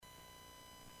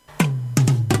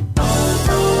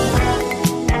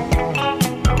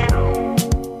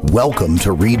Welcome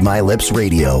to Read My Lips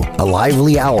Radio, a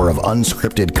lively hour of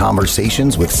unscripted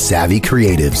conversations with savvy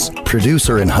creatives.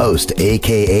 Producer and host,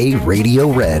 aka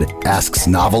Radio Red, asks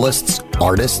novelists,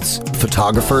 artists,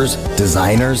 photographers,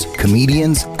 designers,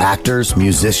 comedians, actors,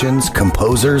 musicians,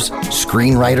 composers,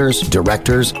 screenwriters,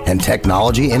 directors, and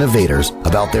technology innovators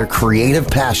about their creative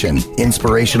passion,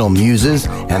 inspirational muses,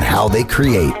 and how they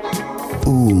create.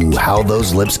 Ooh, how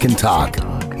those lips can talk.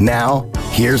 Now,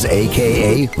 here's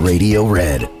aka Radio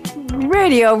Red.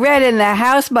 Radio Red in the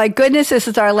house. My goodness, this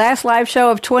is our last live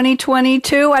show of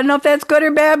 2022. I don't know if that's good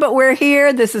or bad, but we're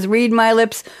here. This is Read My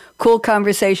Lips, cool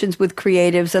conversations with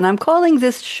creatives, and I'm calling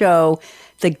this show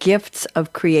The Gifts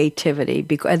of Creativity.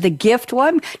 Because the gift, well,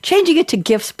 I'm changing it to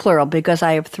gifts plural because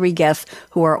I have three guests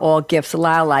who are all gifts.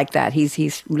 Lyle like that.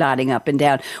 He's nodding up and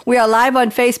down. We are live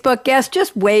on Facebook. Guests,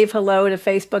 just wave hello to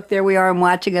Facebook. There we are and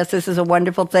watching us. This is a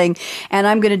wonderful thing. And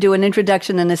I'm going to do an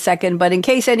introduction in a second. But in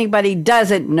case anybody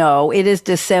doesn't know, it is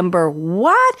December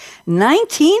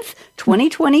 19th,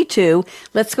 2022.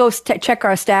 Let's go check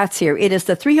our stats here. It is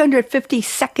the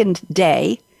 352nd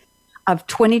day of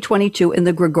 2022 in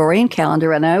the Gregorian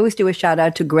calendar. And I always do a shout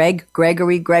out to Greg,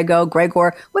 Gregory, Grego,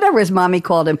 Gregor, whatever his mommy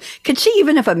called him. Could she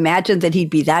even have imagined that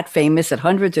he'd be that famous that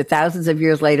hundreds or thousands of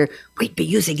years later, we'd be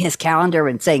using his calendar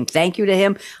and saying thank you to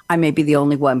him? I may be the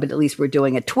only one, but at least we're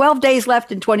doing it. 12 days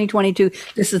left in 2022.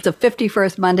 This is the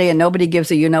 51st Monday and nobody gives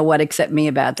a you-know-what except me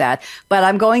about that. But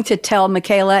I'm going to tell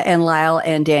Michaela and Lyle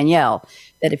and Danielle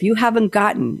that if you haven't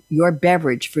gotten your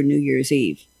beverage for New Year's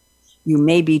Eve, you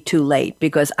may be too late,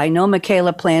 because I know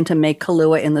Michaela planned to make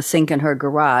Kahlua in the sink in her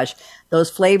garage. Those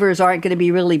flavors aren't going to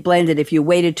be really blended if you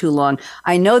waited too long.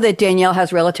 I know that Danielle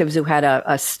has relatives who had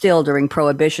a still during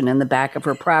Prohibition in the back of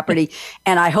her property,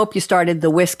 and I hope you started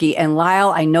the whiskey. And Lyle,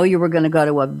 I know you were going to go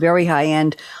to a very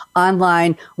high-end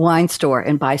online wine store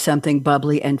and buy something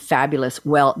bubbly and fabulous.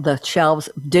 Well, the shelves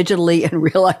digitally and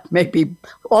real life may be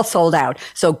all sold out.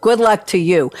 So good luck to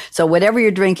you. So whatever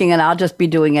you're drinking, and I'll just be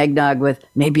doing eggnog with,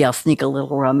 maybe I'll sneak a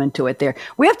little rum into it there.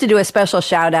 We have to do a special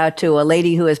shout out to a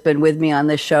lady who has been with me on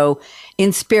this show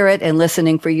in spirit and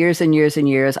listening for years and years and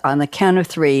years. On the count of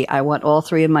three, I want all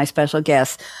three of my special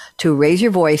guests to raise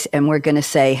your voice, and we're going to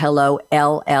say hello,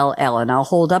 LLL. And I'll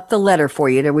hold up the letter for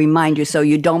you to remind you so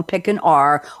you don't pick an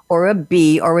R or a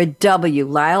B or a W.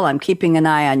 Lyle, I'm keeping an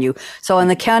eye on you. So on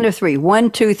the count of three,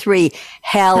 1, 2, 3,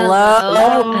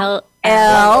 hello,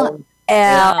 L.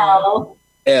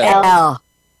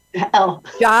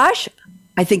 Josh,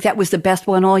 I think that was the best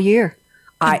one all year.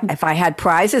 If I had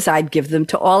prizes, I'd give them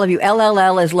to all of you.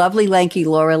 LLL is lovely, lanky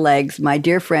Laura Legs, my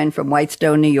dear friend from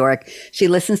Whitestone, New York. She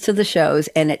listens to the shows,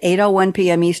 and at 8:01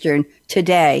 p.m. Eastern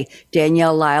today,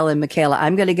 Danielle, Lyle, and Michaela,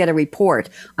 I'm going to get a report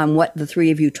on what the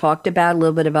three of you talked about, a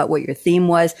little bit about what your theme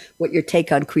was, what your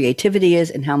take on creativity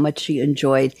is, and how much she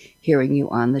enjoyed hearing you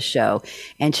on the show.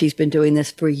 And she's been doing this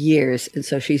for years, and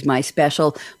so she's my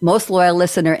special, most loyal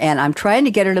listener, and I'm trying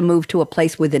to get her to move to a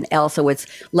place with an L, so it's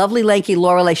lovely, lanky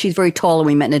Laura Legs. She's very tall, and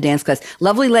we met in a dance class.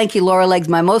 Lovely, lanky Laura Legs,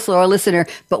 my most loyal listener,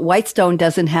 but Whitestone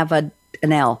doesn't have an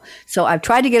L. So I've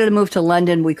tried to get her to move to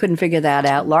London. We couldn't figure that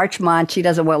out. Larchmont, she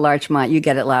doesn't want Larchmont. You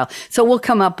get it, Lyle. So we'll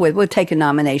take a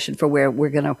nomination for where we're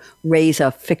going to raise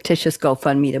a fictitious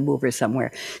GoFundMe to move her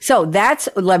somewhere. So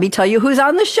let me tell you who's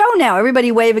on the show now.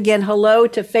 Everybody wave again. Hello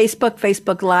to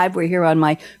Facebook Live. We're here on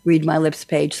my Read My Lips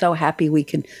page. So happy we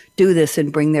can do this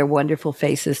and bring their wonderful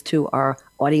faces to our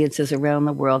audiences around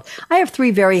the world. I have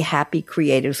three very happy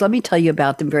creatives. Let me tell you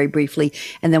about them very briefly.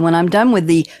 And then when I'm done with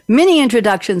the mini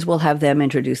introductions, we'll have them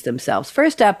introduce themselves.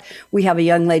 First up, we have a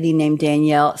young lady named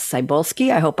Danielle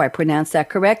Cybulski. I hope I pronounced that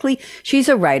correctly. She's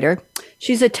a writer.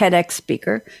 She's a TEDx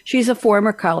speaker. She's a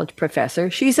former college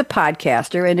professor. She's a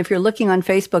podcaster. And if you're looking on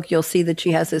Facebook, you'll see that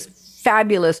she has this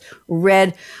fabulous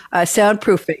red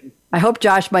soundproofing. I hope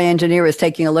Josh, my engineer, is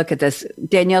taking a look at this.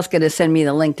 Danielle's going to send me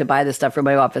the link to buy this stuff from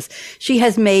my office. She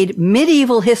has made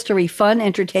medieval history fun,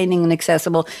 entertaining, and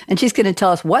accessible, and she's going to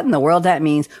tell us what in the world that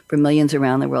means for millions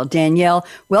around the world. Danielle,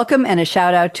 welcome, and a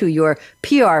shout out to your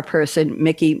PR person,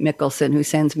 Mickey Mickelson, who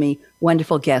sends me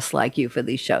wonderful guests like you for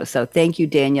these shows. So thank you,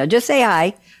 Danielle. Just say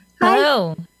hi.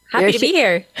 Hello. Happy to be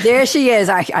here. There she is.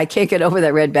 I can't get over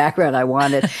that red background I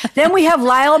wanted. Then we have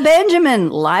Lyle Benjamin.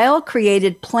 Lyle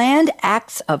created planned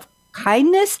acts of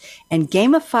kindness and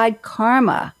gamified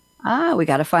karma. We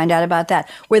got to find out about that.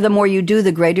 Where the more you do,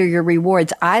 the greater your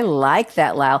rewards. I like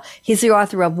that, Lyle. He's the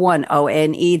author of ONE,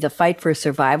 The Fight for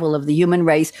Survival of the Human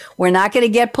Race. We're not going to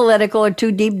get political or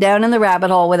too deep down in the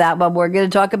rabbit hole with that, but we're going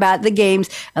to talk about the games,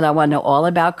 and I want to know all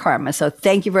about karma. So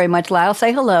thank you very much, Lyle.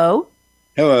 Say hello.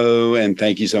 Hello, and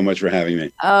thank you so much for having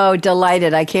me. Oh,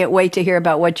 delighted. I can't wait to hear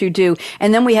about what you do.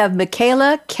 And then we have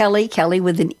Michaela Kelly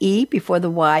with an E before the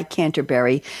Y,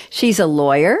 Canterbury. She's a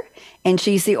lawyer, and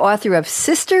she's the author of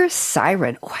Sister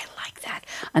Siren. Oh, I like that.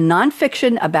 A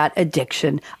nonfiction about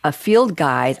addiction, a field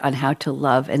guide on how to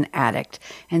love an addict.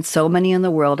 And so many in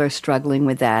the world are struggling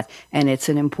with that, and it's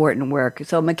an important work.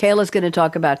 So Michaela's going to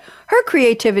talk about her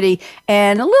creativity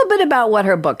and a little bit about what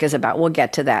her book is about. We'll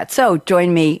get to that. So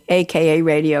join me, a.k.a.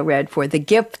 Radio Red, for the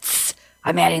gifts,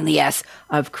 I'm adding the S,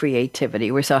 of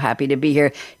creativity. We're so happy to be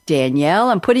here. Danielle,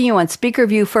 I'm putting you on speaker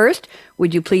view first.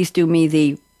 Would you please do me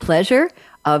the pleasure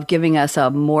of giving us a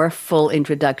more full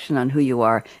introduction on who you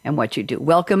are and what you do?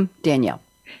 Welcome, Danielle.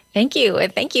 Thank you.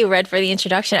 Thank you, Red, for the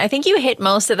introduction. I think you hit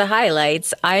most of the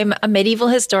highlights. I'm a medieval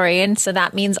historian, so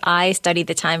that means I studied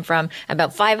the time from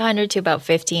about 500 to about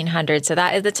 1500. So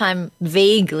that is the time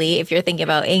vaguely, if you're thinking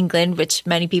about England, which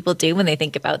many people do when they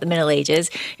think about the Middle Ages.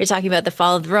 You're talking about the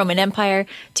fall of the Roman Empire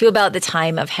to about the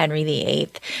time of Henry VIII.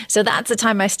 So that's the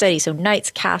time I study. So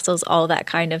knights, castles, all that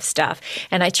kind of stuff.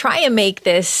 And I try and make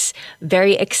this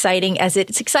very exciting. As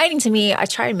it's exciting to me, I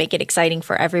try and make it exciting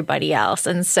for everybody else.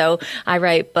 And so I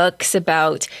write books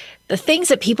about the things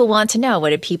that people want to know.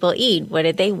 What did people eat? What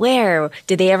did they wear?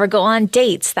 Did they ever go on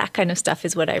dates? That kind of stuff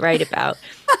is what I write about.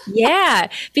 Yeah,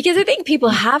 because I think people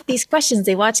have these questions.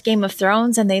 They watch Game of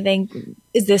Thrones and they think,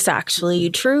 is this actually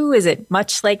true? Is it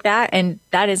much like that? And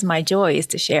that is my joy, is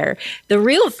to share the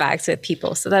real facts with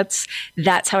people. So that's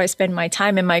how I spend my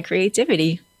time and my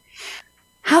creativity.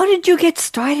 How did you get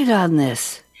started on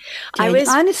this?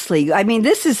 Honestly, I mean,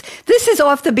 this is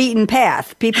off the beaten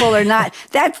path. People are not,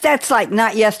 that's like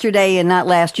not yesterday and not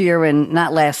last year and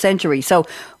not last century. So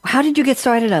how did you get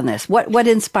started on this? What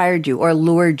inspired you or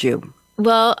lured you?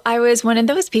 Well, I was one of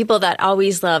those people that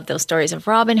always loved those stories of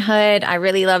Robin Hood. I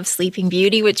really loved Sleeping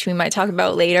Beauty, which we might talk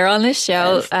about later on this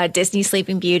show. Yes. Disney's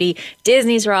Sleeping Beauty,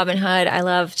 Disney's Robin Hood. I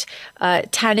loved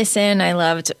Tennyson. I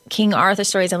loved King Arthur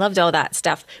stories. I loved all that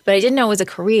stuff. But I didn't know it was a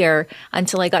career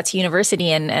until I got to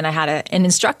university and I had an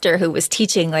instructor who was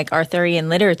teaching like Arthurian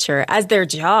literature as their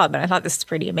job. And I thought this was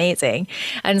pretty amazing.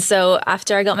 And so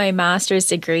after I got my master's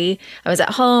degree, I was at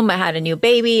home. I had a new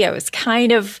baby. I was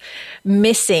kind of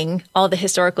missing all the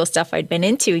historical stuff I'd been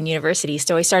into in university.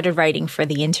 So I started writing for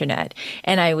the internet,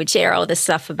 and I would share all this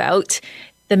stuff about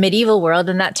the medieval world,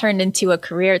 and that turned into a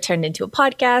career, turned into a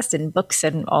podcast and books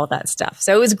and all that stuff.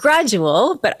 So it was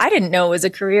gradual, but I didn't know it was a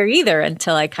career either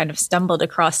until I kind of stumbled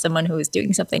across someone who was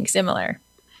doing something similar.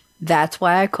 That's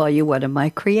why I call you one of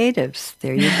my creatives.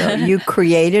 There you go. You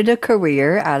created a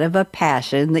career out of a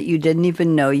passion that you didn't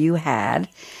even know you had.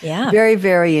 Yeah. Very,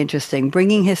 very interesting.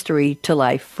 Bringing history to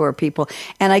life for people.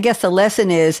 And I guess the lesson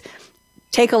is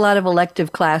take a lot of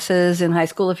elective classes in high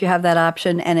school if you have that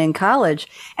option and in college,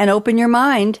 and open your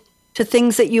mind to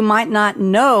things that you might not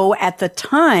know at the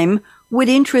time would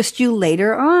interest you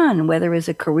later on, whether as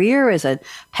a career, as a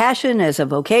passion, as a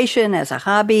vocation, as a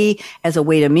hobby, as a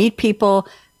way to meet people.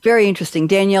 Very interesting.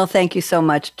 Danielle, thank you so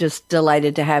much. Just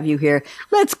delighted to have you here.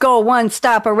 Let's go one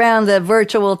stop around the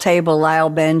virtual table,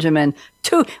 Lyle Benjamin.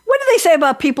 What do they say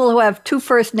about people who have two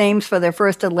first names for their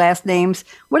first and last names?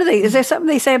 Is there something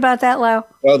they say about that, Lyle?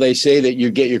 Well, they say that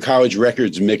you get your college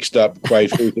records mixed up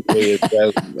quite frequently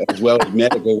as well as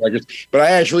medical records. But I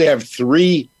actually have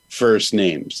three first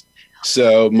names.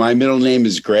 So my middle name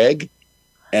is Greg,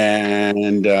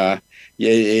 and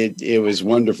it was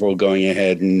wonderful going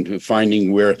ahead and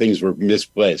finding where things were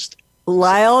misplaced.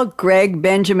 Lyle Greg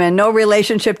Benjamin, no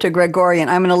relationship to Gregorian.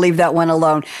 I'm going to leave that one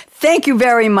alone. Thank you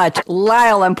very much.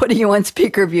 Lyle, I'm putting you on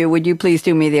speaker view. Would you please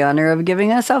do me the honor of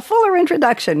giving us a fuller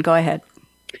introduction? Go ahead.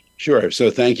 Sure.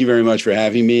 So thank you very much for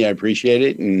having me. I appreciate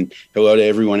it. And hello to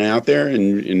everyone out there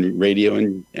in radio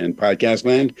and podcast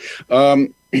land.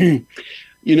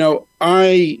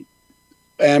 I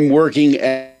am working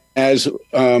as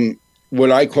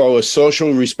what I call a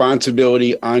social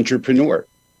responsibility entrepreneur.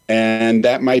 And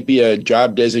that might be a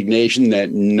job designation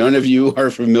that none of you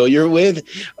are familiar with.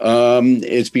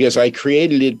 It's because I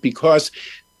created it because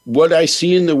what I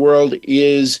see in the world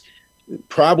is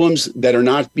problems that are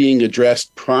not being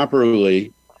addressed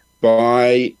properly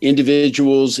by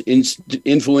individuals,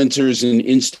 influencers, and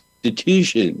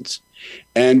institutions.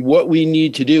 And what we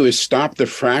need to do is stop the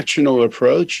fractional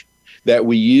approach that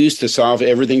we use to solve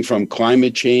everything from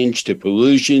climate change to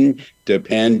pollution to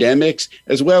pandemics,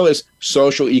 as well as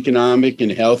social, economic,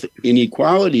 and health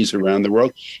inequalities around the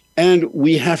world. And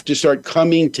we have to start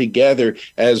coming together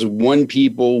as one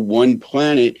people, one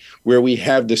planet, where we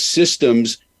have the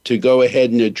systems to go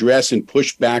ahead and address and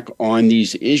push back on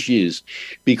these issues,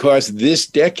 because this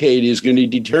decade is going to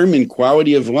determine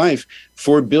quality of life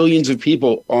for billions of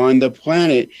people on the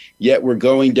planet. Yet we're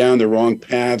going down the wrong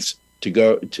paths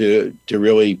to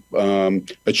really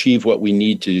achieve what we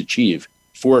need to achieve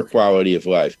for quality of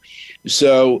life.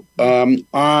 So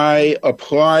I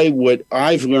apply what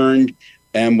I've learned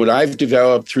and what I've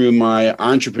developed through my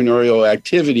entrepreneurial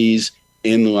activities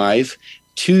in life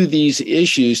to these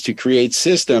issues to create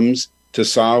systems to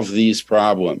solve these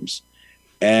problems.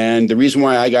 And the reason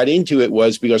why I got into it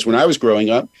was because when I was growing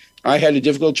up, I had a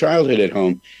difficult childhood at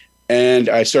home. And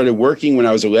I started working when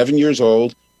I was 11 years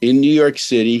old in New York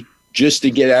City just to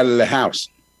get out of the house.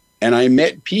 And I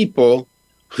met people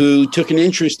who took an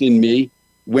interest in me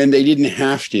when they didn't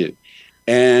have to.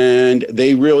 And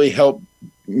they really helped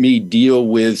me deal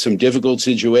with some difficult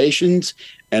situations.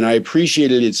 And I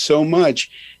appreciated it so much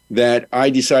that I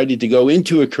decided to go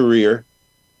into a career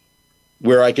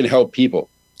where I can help people.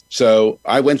 So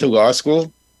I went to law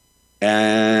school,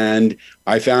 and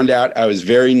I found out I was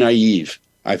very naive.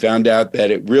 I found out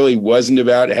that it really wasn't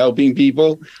about helping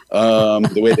people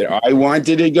the way that I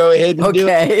wanted to go ahead and do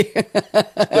it.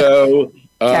 So,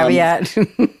 caveat.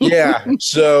 Yeah.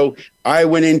 So I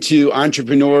went into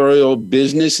entrepreneurial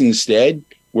business instead,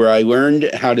 where I learned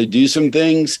how to do some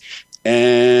things.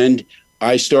 And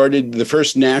I started the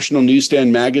first national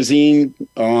newsstand magazine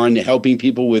on helping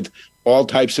people with all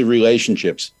types of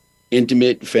relationships,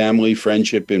 intimate, family,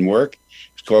 friendship, and work.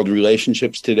 It's called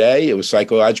Relationships Today. It was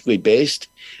psychologically based,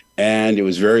 and it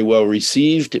was very well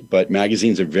received, but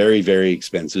magazines are very, very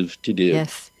expensive to do.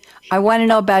 Yes. I want to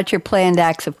know about your planned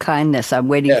acts of kindness. I'm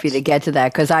waiting for you to get to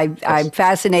that, because I'm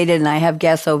fascinated, and I have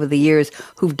guests over the years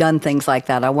who've done things like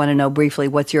that. I want to know briefly,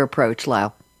 what's your approach,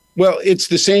 Lyle? Well, it's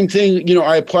the same thing. You know,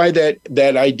 I apply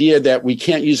that idea that we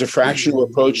can't use a fractional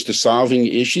approach to solving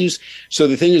issues. So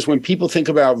the thing is, when people think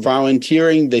about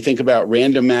volunteering, they think about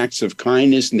random acts of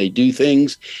kindness, and they do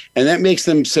things, and that makes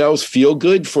themselves feel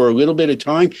good for a little bit of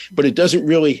time, but it doesn't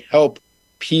really help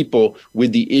people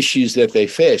with the issues that they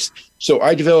face. So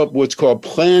I developed what's called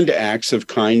planned acts of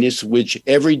kindness, which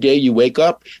every day you wake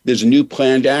up, there's a new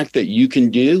planned act that you can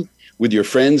do with your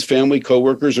friends, family,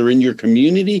 coworkers, or in your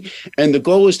community. And the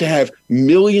goal is to have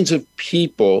millions of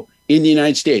people in the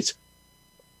United States,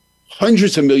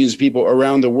 hundreds of millions of people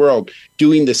around the world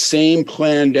doing the same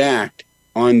planned act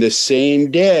on the same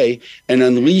day and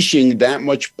unleashing that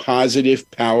much positive,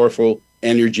 powerful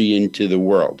energy into the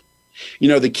world. You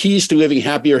know, the keys to living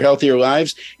happier, healthier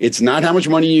lives, it's not how much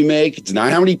money you make, it's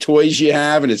not how many toys you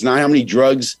have, and it's not how many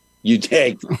drugs you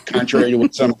take, contrary to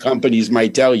what some companies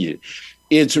might tell you.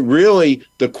 It's really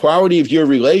the quality of your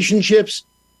relationships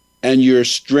and your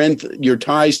strength, your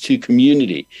ties to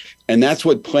community. And that's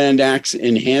what planned acts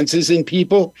enhances in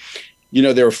people. You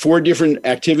know, there are 4 different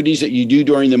activities that you do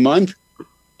during the month,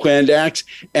 planned acts.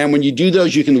 And when you do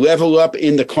those, you can level up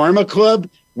in the Karma Club,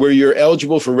 where you're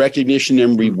eligible for recognition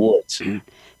and rewards.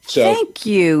 So, thank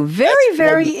you. Very,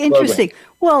 very interesting.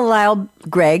 Well, Lyle,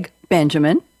 Greg,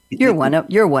 Benjamin, you're one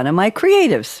of my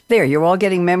creatives. There, you're all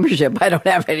getting membership. I don't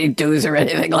have any dues or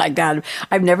anything like that.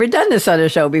 I've never done this on a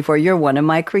show before. You're one of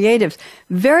my creatives.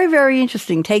 Very, very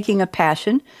interesting. Taking a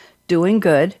passion, doing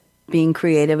good, being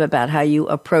creative about how you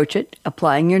approach it,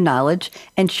 applying your knowledge,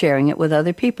 and sharing it with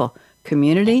other people.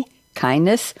 Community,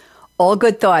 kindness, all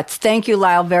good thoughts. Thank you,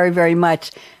 Lyle, very, very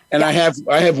much. And I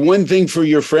have one thing for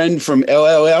your friend from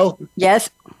LLL. Yes.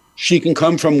 She can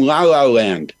come from La La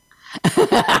Land.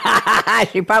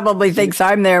 She probably thinks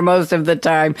I'm there most of the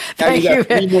time. Thank you.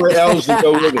 Got 3 more L's to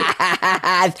go with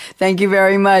it. Thank you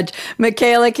very much.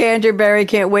 Michaela Canterbury,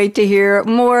 can't wait to hear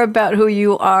more about who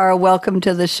you are. Welcome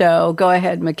to the show. Go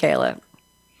ahead, Michaela.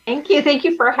 Thank you. Thank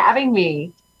you for having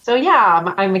me. So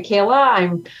yeah, I'm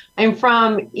Michaela. I'm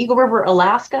from Eagle River,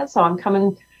 Alaska. So I'm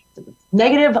coming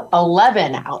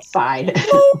 -11 outside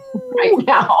right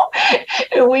now.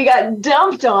 And we got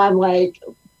dumped on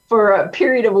for a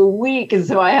period of a week. And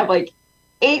so I have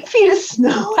 8 feet of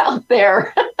snow out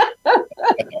there.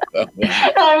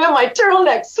 And I'm in my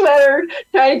turtleneck sweater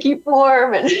trying to keep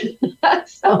warm. And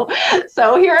so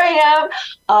here I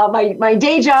am. My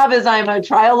day job is I'm a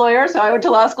trial lawyer, so I went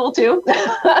to law school too.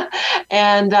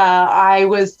 And I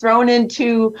was thrown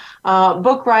into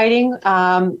book writing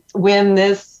when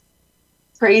this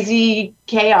crazy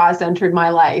chaos entered my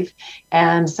life.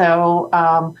 And so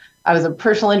I am a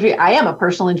personal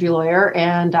injury lawyer,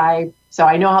 and so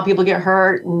I know how people get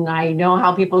hurt, and I know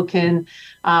how people can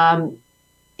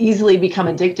easily become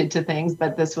addicted to things,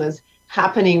 but this was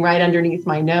happening right underneath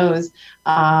my nose.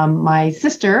 My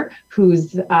sister,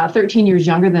 who's 13 years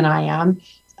younger than I am,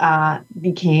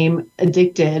 became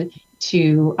addicted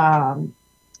to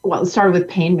it started with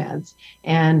pain meds,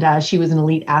 and she was an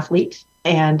elite athlete.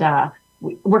 And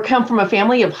we're come from a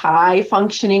family of high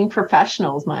functioning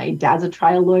professionals. My dad's a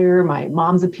trial lawyer. My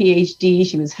mom's a PhD.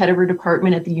 She was head of her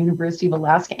department at the University of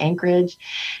Alaska, Anchorage.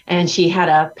 And she had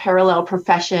a parallel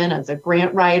profession as a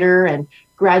grant writer and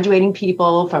graduating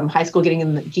people from high school, getting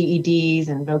them GEDs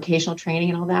and vocational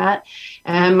training and all that.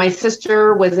 And my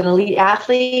sister was an elite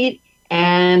athlete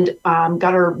and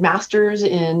got her master's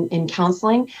in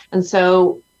counseling. And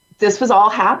so this was all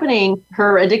happening.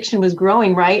 Her addiction was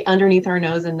growing right underneath our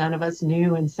nose, and none of us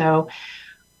knew. And so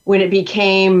when it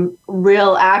became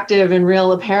real active and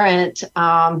real apparent,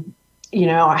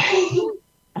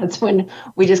 that's when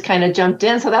we just kind of jumped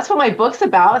in. So that's what my book's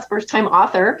about. It's first time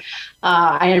author.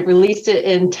 I released it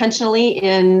intentionally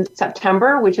in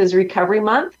September, which is Recovery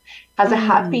Month. Has a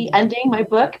happy ending, my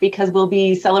book, because we'll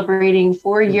be celebrating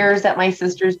 4 years that my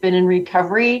sister's been in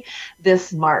recovery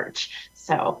this March.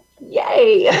 So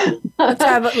yay.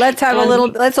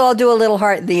 Let's all do a little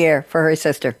heart in the air for her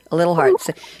sister. A little heart.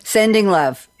 Sending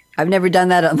love. I've never done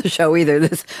that on the show either.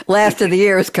 This last of the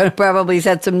year is going to probably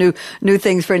set some new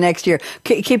things for next year.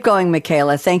 Keep going,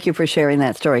 Michaela. Thank you for sharing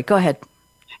that story. Go ahead.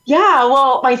 Yeah,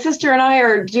 well, my sister and I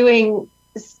are doing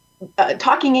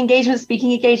talking engagements,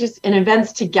 speaking engagements, and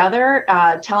events together,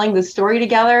 telling the story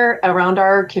together around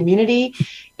our community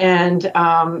and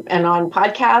on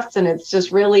podcasts. And it's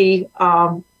just really,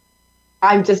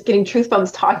 I'm just getting truth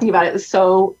bumps talking about it. It's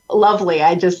so lovely.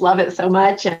 I just love it so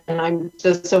much. And I'm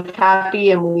just so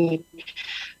happy. And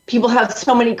people have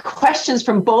so many questions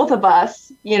from both of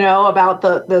us, about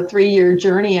the 3-year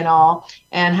journey and all,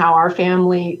 and how our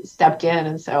family stepped in.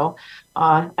 And so,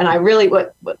 and I really,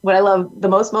 what I love the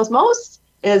most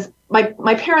is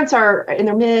my parents are in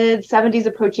their mid 70s,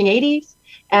 approaching 80s.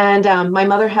 And my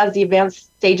mother has the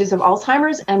advanced stages of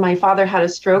Alzheimer's, and my father had a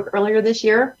stroke earlier this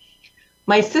year.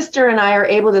 My sister and I are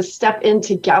able to step in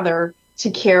together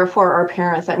to care for our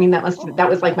parents. I mean, that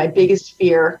was like my biggest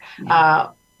fear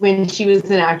when she was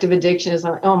in active addiction. Is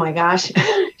like, oh my gosh,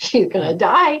 she's gonna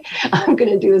die. I'm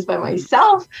gonna do this by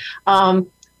myself.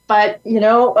 But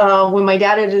when my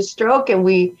dad had a stroke and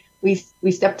we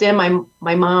stepped in, my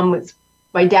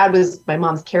dad was my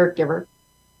mom's caregiver,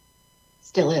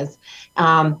 still is,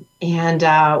 and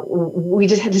we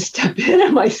just had to step in.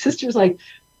 And my sister's like,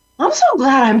 I'm so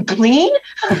glad I'm clean.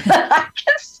 I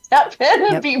can step in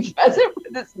and be present for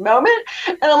this moment.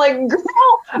 And I'm like,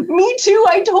 girl, me too.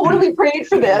 I totally prayed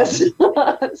for this.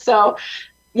 So,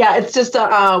 yeah, it's just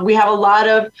we have a lot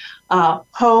of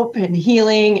hope and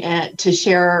healing to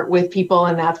share with people,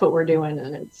 and that's what we're doing.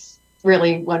 And it's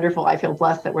really wonderful. I feel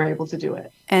blessed that we're able to do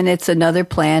it. And it's another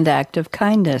planned act of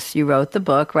kindness. You wrote the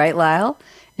book, right, Lyle?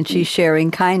 And she's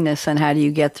sharing kindness on how do you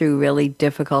get through really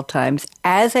difficult times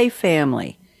as a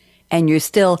family. And you're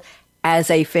still as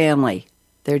a family.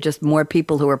 There are just more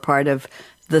people who are part of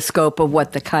the scope of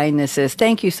what the kindness is.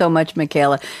 Thank you so much,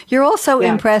 Michaela. You're also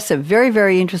impressive. Very,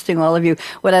 very interesting, all of you.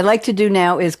 What I'd like to do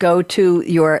now is go to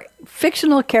your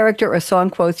fictional character or song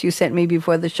quotes you sent me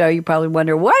before the show. You probably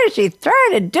wonder, what is she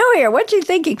trying to do here? What's she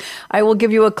thinking? I will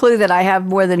give you a clue that I have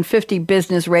more than 50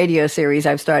 business radio series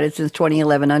I've started since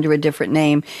 2011 under a different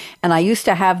name. And I used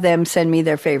to have them send me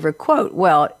their favorite quote.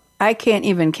 Well, I can't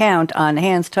even count on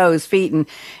hands, toes, feet,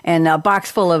 and a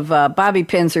box full of bobby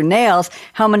pins or nails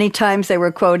how many times they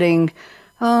were quoting,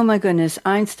 oh my goodness,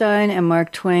 Einstein and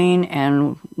Mark Twain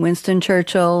and Winston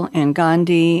Churchill and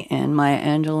Gandhi and Maya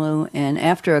Angelou. And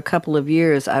after a couple of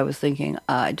years, I was thinking,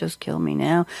 just kill me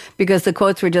now. Because the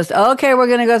quotes were just, okay, we're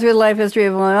going to go through the life history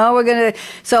of one. Oh, we're going to.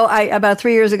 So about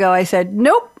 3 years ago, I said,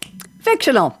 nope,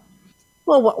 fictional.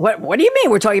 Well, what do you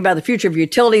mean? We're talking about the future of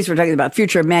utilities. We're talking about the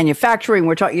future of manufacturing.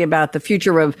 We're talking about the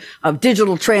future of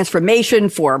digital transformation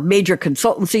for major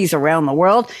consultancies around the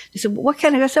world. They said, what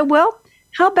kind of? I said, well,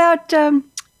 how about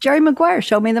Jerry Maguire?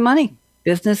 Show me the money.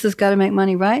 Business has got to make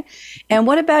money, right? And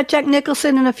what about Jack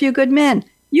Nicholson and A Few Good Men?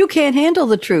 You can't handle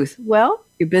the truth. Well,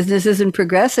 your business isn't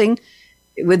progressing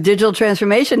with digital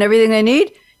transformation, everything they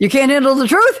need. You can't handle the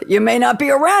truth. You may not be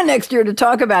around next year to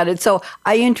talk about it. So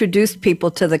I introduced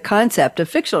people to the concept of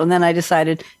fictional. And then I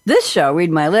decided this show, Read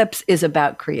My Lips, is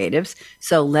about creatives.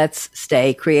 So let's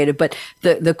stay creative. But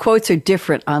the quotes are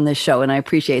different on this show, and I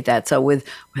appreciate that. So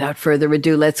without further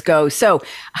ado, let's go. So,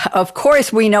 of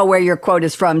course, we know where your quote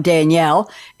is from, Danielle.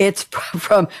 It's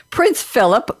from Prince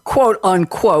Philip, quote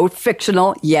unquote,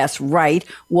 fictional. Yes, right.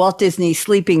 Walt Disney's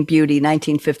Sleeping Beauty,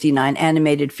 1959,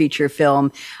 animated feature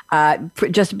film.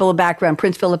 Just a little background.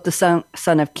 Prince Philip, the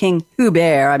son of King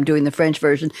Hubert, I'm doing the French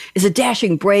version, is a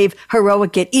dashing, brave,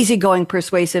 heroic, yet easygoing,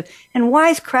 persuasive, and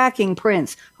wisecracking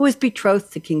prince who is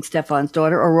betrothed to King Stephan's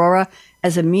daughter, Aurora,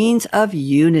 as a means of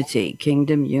unity,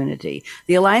 kingdom unity.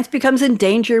 The alliance becomes in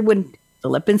danger when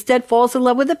Philip instead falls in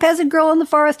love with a peasant girl in the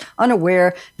forest,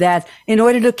 unaware that in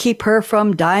order to keep her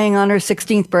from dying on her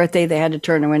 16th birthday, they had to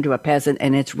turn her into a peasant,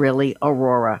 and it's really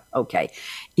Aurora. Okay.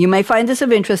 You may find this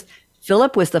of interest.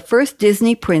 Philip was the first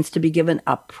Disney prince to be given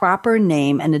a proper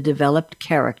name and a developed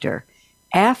character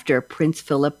after Prince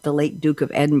Philip, the late Duke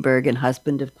of Edinburgh and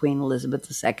husband of Queen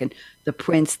Elizabeth II, the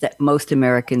prince that most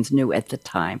Americans knew at the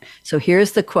time. So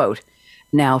here's the quote.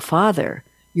 "Now, Father,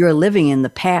 you're living in the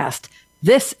past.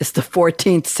 This is the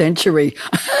 14th century."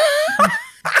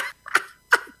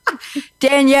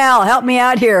 Danielle, help me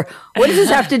out here. What does this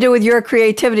have to do with your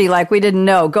creativity like we didn't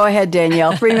know? Go ahead,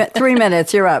 Danielle. 3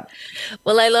 minutes. You're up.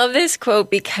 Well, I love this quote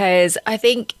because I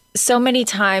think so many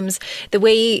times the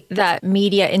way that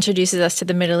media introduces us to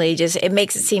the Middle Ages, it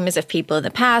makes it seem as if people in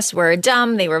the past were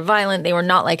dumb, they were violent, they were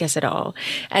not like us at all.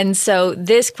 And so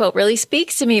this quote really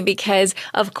speaks to me because,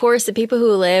 of course, the people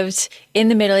who lived in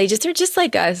the Middle Ages, they're just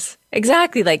like us.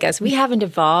 Exactly like us. We haven't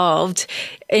evolved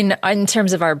in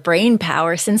terms of our brain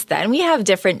power since then. We have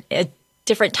different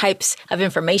types of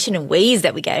information and ways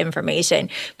that we get information.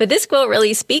 But this quote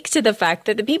really speaks to the fact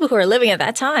that the people who are living at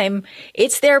that time,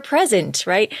 it's their present,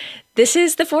 right? This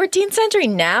is the 14th century.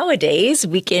 Nowadays,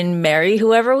 we can marry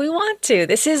whoever we want to.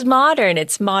 This is modern.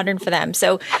 It's modern for them.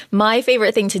 So my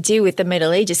favorite thing to do with the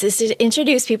Middle Ages is to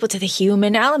introduce people to the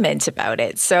human element about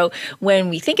it. So when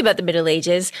we think about the Middle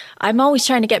Ages, I'm always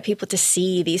trying to get people to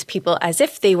see these people as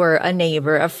if they were a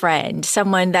neighbor, a friend,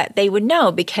 someone that they would know,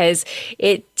 because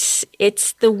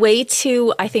it's the way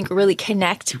to, I think, really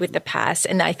connect with the past.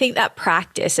 And I think that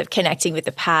practice of connecting with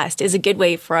the past is a good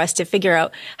way for us to figure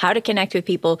out how to connect with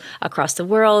people across the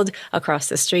world, across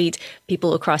the street,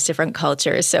 people across different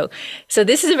cultures. So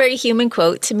this is a very human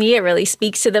quote. To me, it really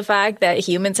speaks to the fact that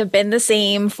humans have been the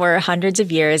same for hundreds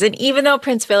of years. And even though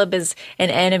Prince Philip is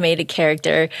an animated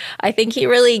character, I think he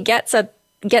really gets at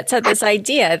this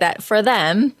idea that for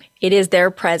them, it is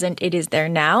their present, it is their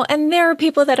now. And there are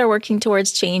people that are working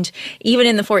towards change, even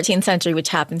in the 14th century, which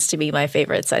happens to be my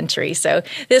favorite century. So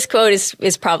this quote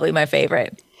is probably my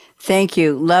favorite. Thank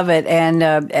you. Love it.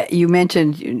 And you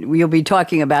mentioned you'll be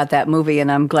talking about that movie,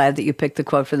 and I'm glad that you picked the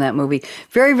quote from that movie.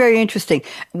 Very, very interesting.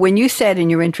 When you said in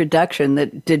your introduction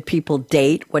that did people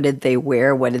date? What did they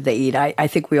wear? What did they eat? I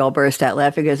think we all burst out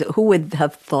laughing because who would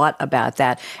have thought about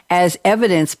that? As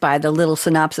evidenced by the little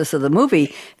synopsis of the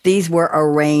movie, these were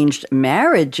arranged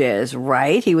marriages,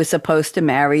 right? He was supposed to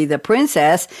marry the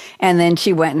princess, and then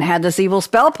she went and had this evil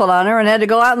spell put on her and had to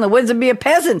go out in the woods and be a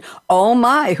peasant. Oh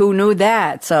my, who knew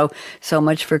that? So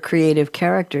much for creative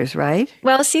characters, right?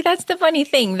 Well, see, that's the funny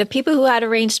thing. The people who had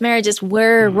arranged marriages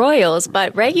were royals,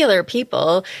 but regular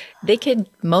people, they could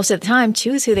most of the time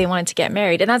choose who they wanted to get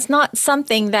married. And that's not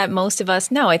something that most of us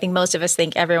know. I think most of us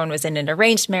think everyone was in an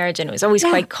arranged marriage and it was always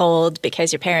quite cold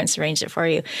because your parents arranged it for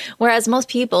you. Whereas most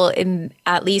people in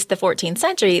at least the 14th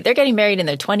century, they're getting married in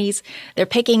their 20s. They're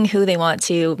picking who they want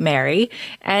to marry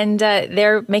and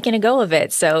they're making a go of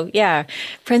it. So yeah,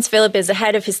 Prince Philip is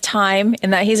ahead of his time in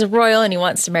that he's a royal and he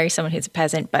wants to marry someone who's a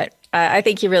peasant. But I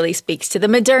think he really speaks to the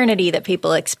modernity that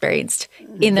people experienced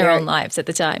in their own lives at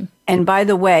the time. And by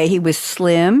the way, he was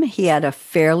slim. He had a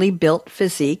fairly built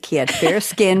physique. He had fair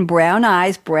skin, brown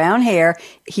eyes, brown hair.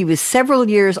 He was several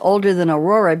years older than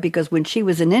Aurora because when she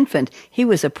was an infant, he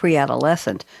was a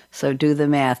pre-adolescent. So do the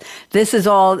math. This is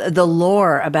all the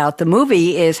lore about the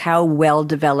movie is how well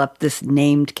developed this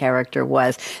named character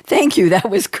was. Thank you. That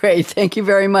was great. Thank you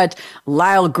very much.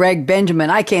 Lyle Greg Benjamin.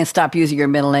 I can't stop using your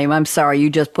middle name. I'm sorry. You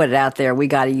just put it out there. We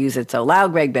got to use it. So Lyle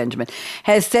Greg Benjamin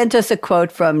has sent us a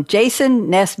quote from Jason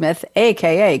Nesmith,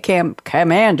 a.k.a.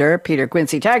 Commander Peter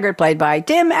Quincy Taggart, played by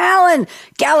Tim Allen.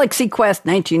 Galaxy Quest,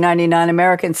 1999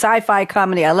 American sci-fi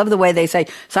comedy. I love the way they say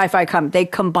sci-fi comedy. They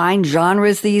combine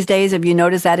genres these days. Have you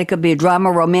noticed that? It could be a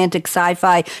drama, romantic,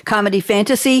 sci-fi, comedy,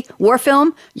 fantasy, war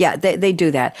film. Yeah, they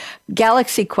do that.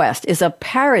 Galaxy Quest is a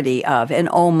parody of, an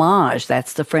homage,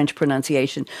 that's the French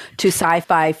pronunciation, to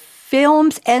sci-fi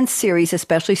films and series,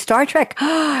 especially Star Trek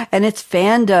and its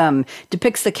fandom.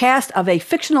 Depicts the cast of a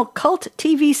fictional cult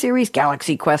TV series,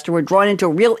 Galaxy Quest, who were drawn into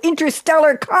real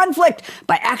interstellar conflict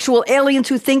by actual aliens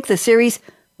who think the series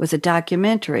was a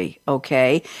documentary,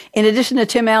 okay? In addition to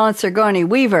Tim Allen, Sigourney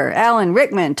Weaver, Alan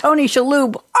Rickman, Tony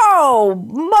Shalhoub,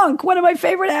 Monk, one of my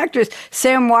favorite actors,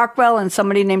 Sam Rockwell, and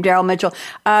somebody named Daryl Mitchell.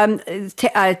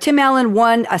 Tim Allen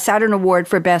won a Saturn Award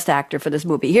for Best Actor for this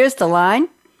movie. Here's the line.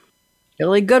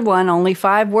 Really good one. Only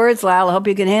 5 words, Lyle. I hope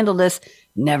you can handle this.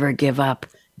 Never give up.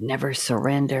 Never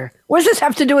surrender. What does this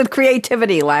have to do with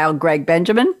creativity, Lyle Greg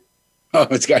Benjamin? Oh,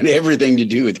 it's got everything to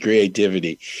do with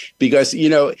creativity because,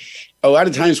 a lot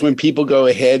of times when people go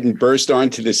ahead and burst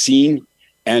onto the scene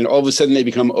and all of a sudden they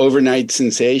become overnight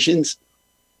sensations,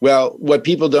 well, what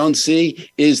people don't see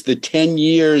is the 10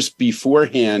 years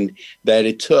beforehand that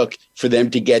it took for them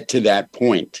to get to that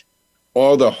point.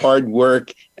 All the hard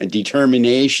work and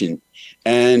determination.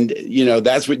 And,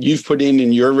 that's what you've put in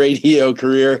your radio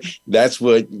career. That's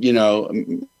what,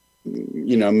 I'm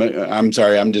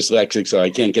sorry, I'm dyslexic, so I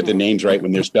can't get the names right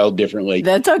when they're spelled differently.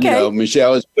 That's okay.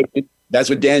 Michelle has put in. That's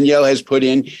what Danielle has put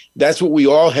in. That's what we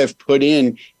all have put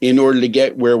in order to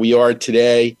get where we are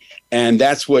today. And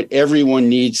that's what everyone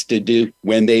needs to do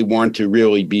when they want to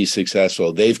really be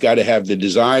successful. They've got to have the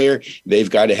desire, they've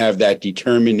got to have that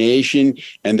determination,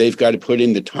 and they've got to put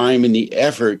in the time and the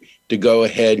effort to go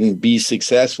ahead and be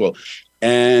successful.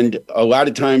 And a lot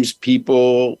of times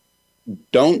people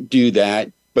don't do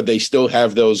that, but they still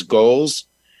have those goals.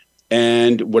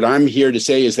 And what I'm here to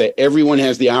say is that everyone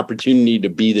has the opportunity to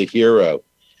be the hero.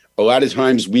 A lot of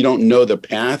times we don't know the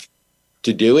path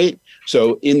to do it.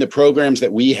 So in the programs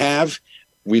that we have,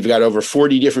 we've got over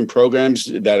 40 different programs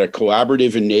that are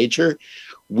collaborative in nature.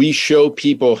 We show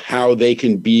people how they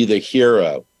can be the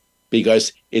hero,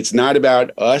 because it's not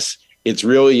about us. It's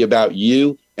really about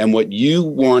you and what you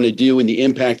want to do and the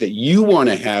impact that you want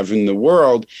to have in the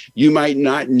world. You might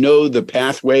not know the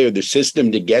pathway or the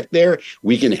system to get there.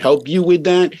 We can help you with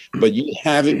that, but you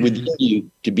have it within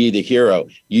you to be the hero.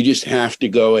 You just have to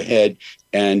go ahead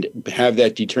and have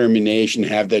that determination,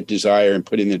 have that desire, and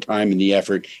put in the time and the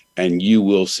effort, and you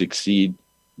will succeed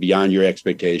beyond your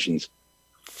expectations.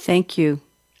 Thank you.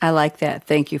 I like that.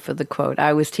 Thank you for the quote.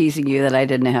 I was teasing you that I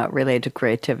didn't know how it related to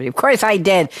creativity. Of course I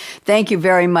did. Thank you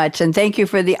very much. And thank you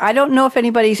for I don't know if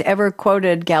anybody's ever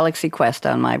quoted Galaxy Quest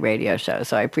on my radio show,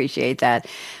 so I appreciate that.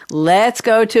 Let's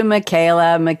go to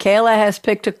Michaela. Michaela has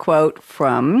picked a quote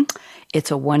from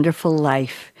It's a Wonderful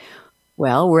Life.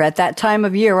 Well, we're at that time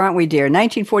of year, aren't we, dear?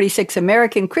 1946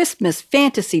 American Christmas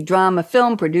fantasy drama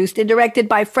film produced and directed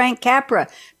by Frank Capra,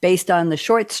 based on the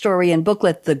short story and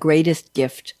booklet The Greatest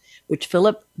Gift, which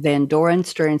Philip Van Doren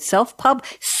Stern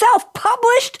self-published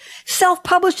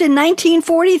in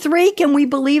 1943. Can we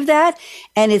believe that?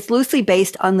 And it's loosely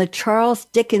based on the Charles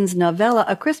Dickens novella,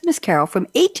 A Christmas Carol from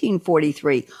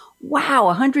 1843. Wow,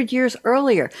 100 years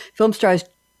earlier. Film stars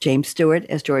James Stewart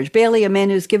as George Bailey, a man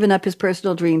who's given up his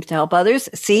personal dreams to help others.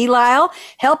 See, Lyle?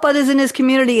 Help others in his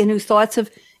community, and whose thoughts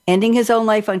of ending his own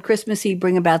life on Christmas Eve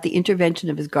bring about the intervention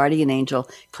of his guardian angel,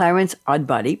 Clarence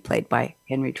Oddbody, played by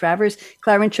Henry Travers.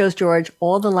 Clarence shows George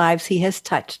all the lives he has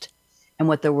touched and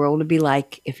what the world would be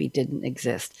like if he didn't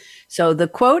exist. So the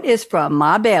quote is from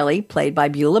Ma Bailey, played by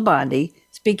Beulah Bondi,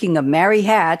 speaking of Mary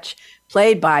Hatch,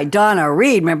 played by Donna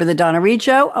Reed. Remember the Donna Reed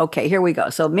show? Okay, here we go.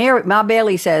 So Ma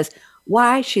Bailey says,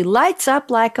 "Why, she lights up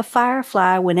like a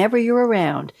firefly whenever you're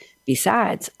around.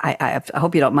 Besides," I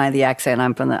hope you don't mind the accent.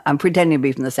 I'm pretending to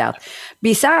be from the South.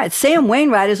 "Besides, Sam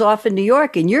Wainwright is off in New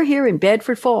York and you're here in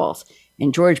Bedford Falls."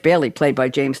 And George Bailey, played by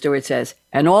James Stewart, says,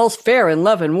 "And all's fair in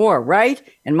love and war, right?"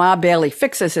 And Ma Bailey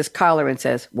fixes his collar and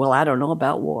says, "Well, I don't know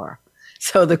about war."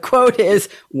 So the quote is,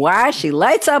 "Why, she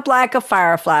lights up like a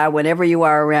firefly whenever you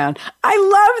are around." I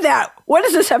love that. What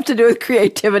does this have to do with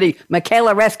creativity?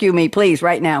 Michaela, rescue me, please,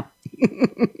 right now.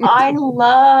 I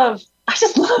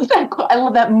just love that quote. I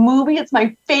love that movie. It's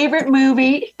my favorite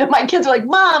movie. And my kids are like,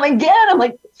 "Mom, again?" I'm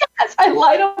like, "Yes, I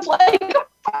light up like a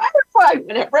firefly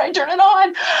whenever I turn it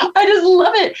on." I just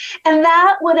love it. And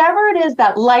that, whatever it is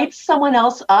that lights someone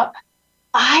else up,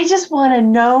 I just want to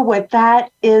know what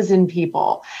that is in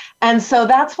people. And so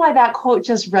that's why that quote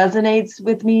just resonates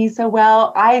with me so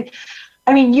well. I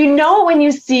mean, when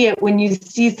you see it, when you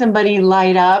see somebody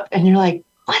light up and you're like,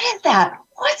 what is that?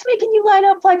 What's making you light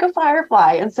up like a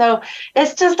firefly? And so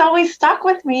it's just always stuck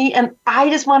with me. And I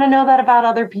just want to know that about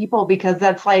other people, because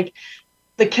that's like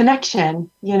the connection,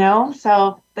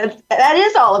 So that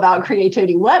is all about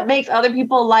creativity. What makes other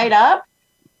people light up?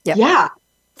 Yep. Yeah.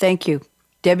 Thank you.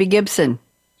 Debbie Gibson,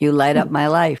 "You light up my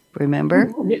life,"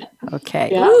 remember? Yeah. Okay.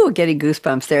 Yeah. Ooh, getting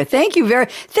goosebumps there. Thank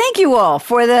you all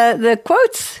for the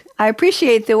quotes. I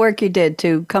appreciate the work you did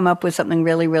to come up with something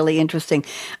really, really interesting.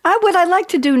 What I'd like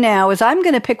to do now is I'm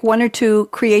going to pick one or two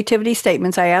creativity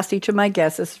statements. I asked each of my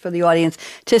guests, this is for the audience,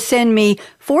 to send me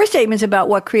 4 statements about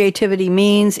what creativity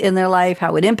means in their life,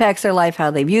 how it impacts their life, how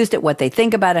they've used it, what they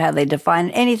think about it, how they define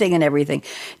it, anything and everything.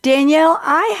 Danielle,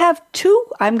 I have 2.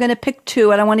 I'm going to pick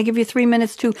 2, and I want to give you 3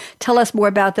 minutes to tell us more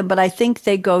about them, but I think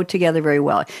they go together very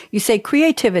well. You say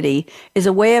creativity is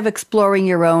a way of exploring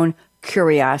your own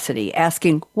curiosity,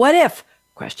 asking what if, ?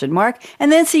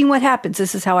 And then seeing what happens.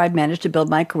 This is how I've managed to build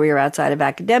my career outside of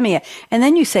academia. And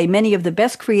then you say many of the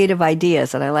best creative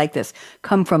ideas, and I like this,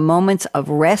 come from moments of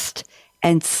rest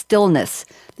and stillness.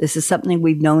 This is something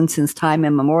we've known since time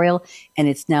immemorial, and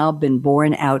it's now been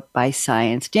borne out by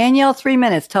science. Danielle, 3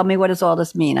 minutes. Tell me, what does all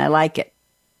this mean? I like it.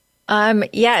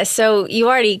 Yeah, so you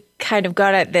already kind of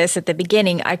got at this at the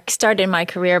beginning. I started my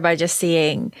career by just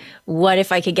seeing, what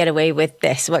if I could get away with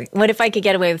this? What if I could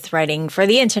get away with writing for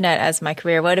the internet as my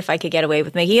career? What if I could get away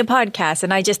with making a podcast?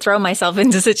 And I just throw myself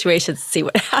into situations to see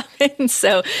what happens.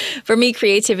 So for me,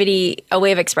 creativity, a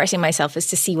way of expressing myself, is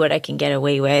to see what I can get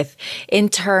away with in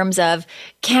terms of,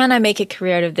 can I make a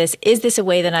career out of this? Is this a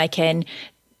way that I can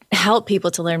help people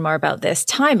to learn more about this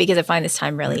time, because I find this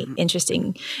time really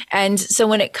interesting. And so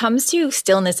when it comes to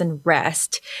stillness and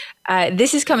rest,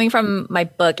 this is coming from my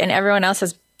book, and everyone else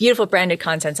has beautiful branded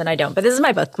contents and I don't, but this is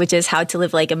my book, which is How to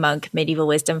Live Like a Monk, Medieval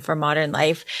Wisdom for Modern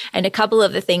Life. And a couple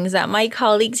of the things that my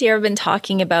colleagues here have been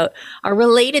talking about are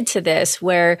related to this,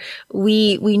 where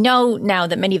we know now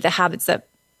that many of the habits that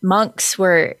monks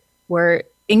were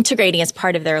integrating as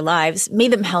part of their lives made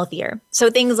them healthier. So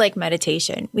things like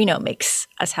meditation, we know, makes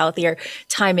us healthier.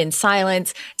 Time in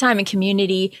silence, time in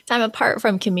community, time apart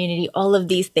from community, all of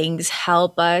these things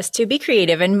help us to be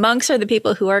creative. And monks are the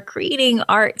people who are creating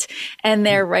art, and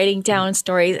they're writing down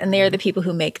stories, and they're the people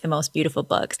who make the most beautiful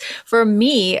books. For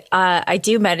me, I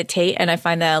do meditate, and I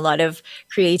find that a lot of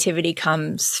creativity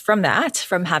comes from that,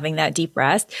 from having that deep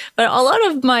rest. But a lot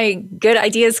of my good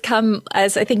ideas come,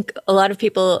 as I think a lot of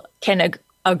people can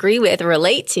agree with or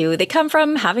relate to, they come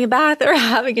from having a bath or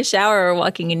having a shower or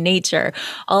walking in nature.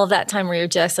 All of that time where you're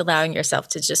just allowing yourself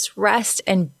to just rest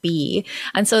and be.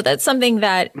 And so that's something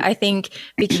that I think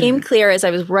became clear as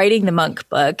I was writing the monk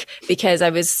book, because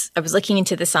I was looking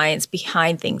into the science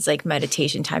behind things like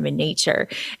meditation, time in nature.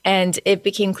 And it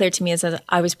became clear to me as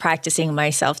I was practicing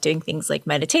myself doing things like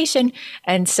meditation.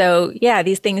 And so, yeah,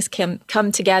 these things can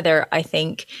come together, I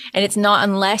think. And it's not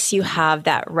unless you have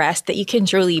that rest that you can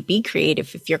truly be creative.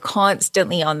 If you're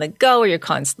constantly on the go or you're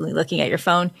constantly looking at your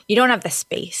phone, you don't have the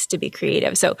space to be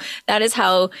creative. So that is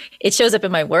how it shows up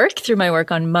in my work, through my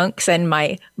work on monks and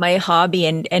my hobby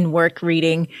and work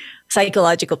reading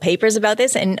psychological papers about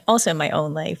this, and also in my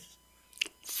own life.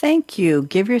 Thank you.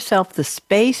 Give yourself the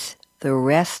space, the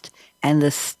rest, and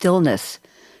the stillness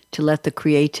to let the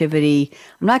creativity,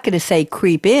 I'm not going to say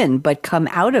creep in, but come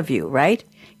out of you, right?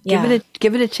 Yeah.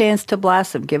 Give it a chance to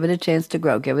blossom. Give it a chance to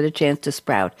grow. Give it a chance to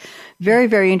sprout. Very,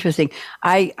 very interesting.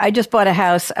 I just bought a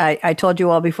house. I told you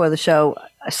all before the show,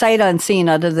 sight unseen,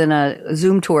 other than a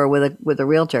Zoom tour with a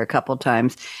realtor a couple of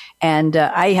times. And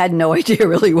I had no idea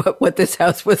really what this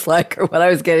house was like or what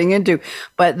I was getting into.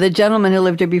 But the gentleman who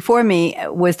lived here before me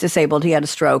was disabled. He had a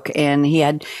stroke, and he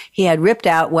had ripped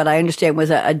out what I understand was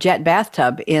a jet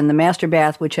bathtub in the master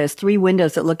bath, which has 3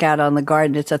 windows that look out on the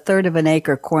garden. It's a 1/3 of an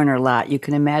acre corner lot, you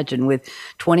can imagine, with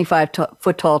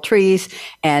 25-foot tall trees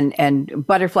and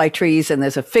butterfly trees. And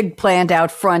there's a fig plant out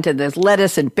front, and there's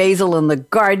lettuce and basil in the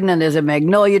garden, and there's a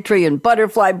magnolia tree and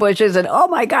butterfly bushes. And oh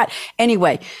my God.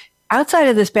 Anyway, outside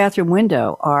of this bathroom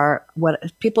window are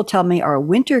what people tell me are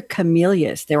winter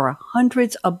camellias. There are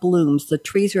hundreds of blooms. The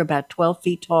trees are about 12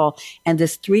 feet tall. And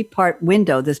this 3-part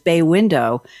window, this bay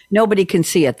window, nobody can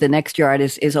see it. The next yard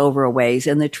is over a ways,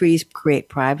 and the trees create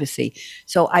privacy.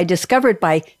 So I discovered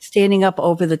by standing up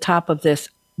over the top of this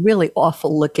really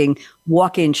awful looking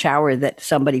walk-in shower that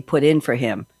somebody put in for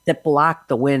him that blocked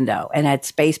the window and had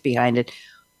space behind it.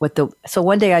 So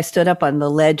one day I stood up on the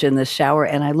ledge in the shower,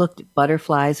 and I looked at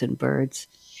butterflies and birds,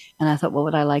 and I thought, what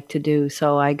would I like to do?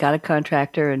 So I got a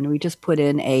contractor, and we just put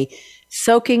in a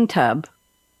soaking tub,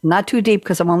 not too deep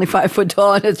because I'm only 5 foot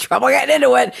tall, and it's trouble getting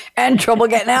into it and trouble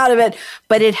getting out of it.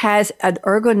 But it has an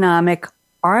ergonomic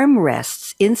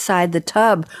armrests inside the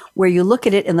tub where you look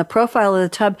at it, and the profile of the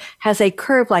tub has a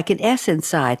curve like an S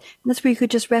inside. And that's where you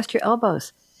could just rest your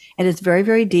elbows. And it's very,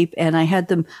 very deep. And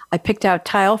I picked out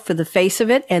tile for the face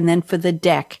of it and then for the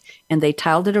deck. And they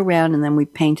tiled it around, and then we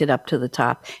painted up to the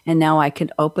top. And now I can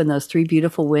open those 3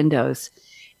 beautiful windows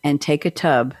and take a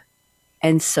tub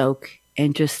and soak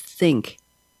and just think.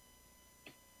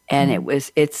 And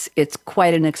it's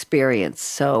quite an experience.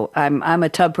 So I'm a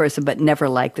tub person, but never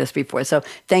like this before. So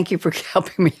thank you for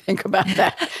helping me think about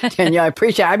that, Danielle. I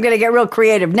appreciate it. I'm going to get real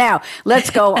creative. Now, let's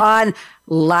go on.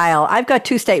 Lyle, I've got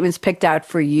 2 statements picked out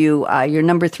for you, your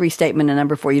number 3 statement and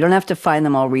number 4. You don't have to find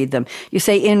them. I'll read them. You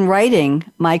say, in writing,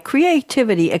 my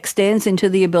creativity extends into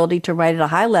the ability to write at a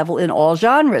high level in all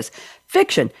genres.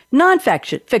 Fiction,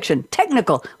 nonfiction,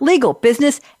 technical, legal,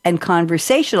 business, and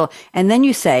conversational. And then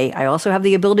you say, I also have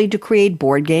the ability to create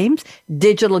board games,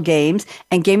 digital games,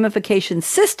 and gamification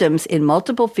systems in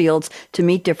multiple fields to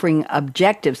meet differing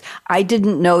objectives. I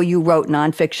didn't know you wrote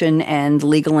nonfiction and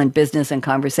legal and business and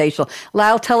conversational.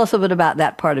 Lyle, tell us a bit about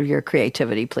that part of your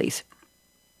creativity, please.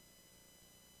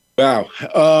 Wow.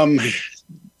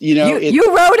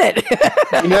 You wrote it.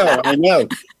 I know.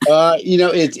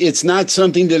 It's not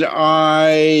something that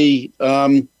I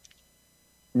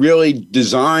really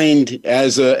designed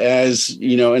as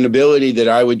an ability that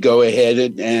I would go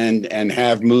ahead and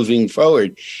have moving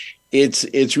forward.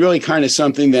 It's really kind of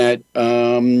something that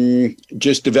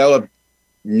just developed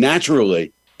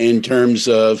naturally in terms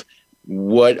of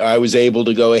what I was able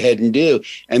to go ahead and do.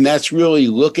 And that's really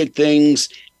look at things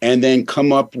and then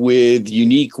come up with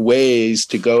unique ways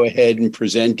to go ahead and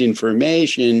present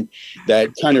information that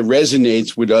kind of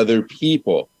resonates with other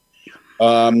people.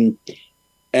 And,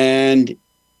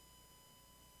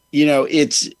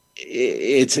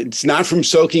 it's not from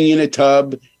soaking in a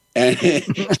tub, and,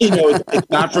 it's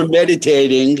not from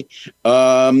meditating.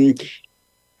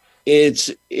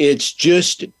 It's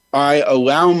just, I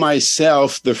allow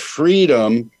myself the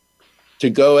freedom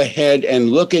to go ahead and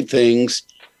look at things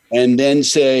and then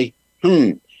say,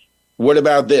 what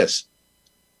about this?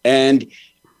 And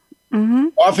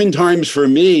oftentimes for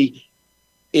me,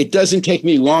 it doesn't take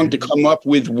me long to come up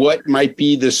with what might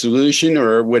be the solution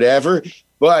or whatever.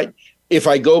 But if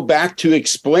I go back to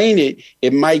explain it,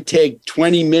 it might take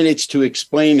 20 minutes to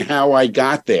explain how I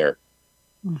got there.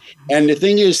 And the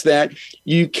thing is that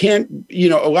you can't,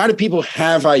 a lot of people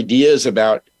have ideas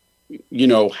about,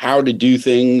 how to do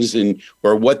things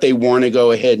or what they want to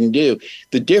go ahead and do.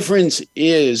 The difference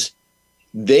is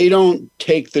they don't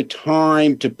take the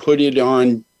time to put it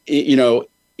on,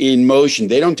 in motion.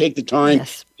 They don't take the time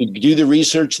to do the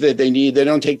research that they need. They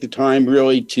don't take the time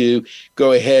really to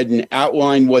go ahead and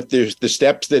outline what the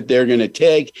steps that they're going to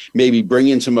take, maybe bring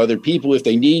in some other people if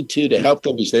they need to help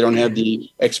them because they don't have the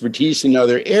expertise in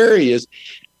other areas.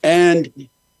 And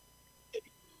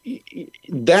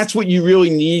that's what you really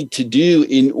need to do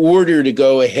in order to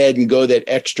go ahead and go that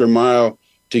extra mile,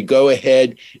 to go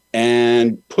ahead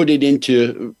and put it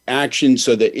into action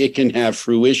so that it can have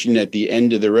fruition at the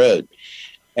end of the road.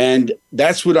 And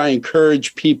that's what I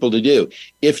encourage people to do.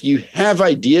 If you have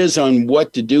ideas on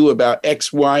what to do about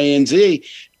X, Y, and Z,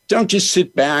 don't just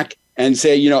sit back and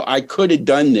say, I could have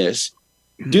done this.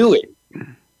 Do it.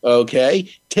 Okay?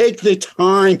 Take the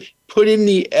time, put in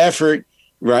the effort,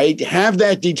 right? Have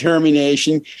that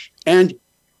determination. And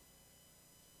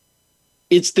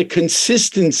it's the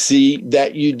consistency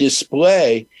that you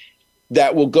display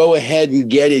that will go ahead and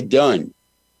get it done.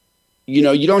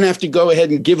 You don't have to go ahead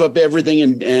and give up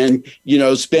everything and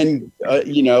spend,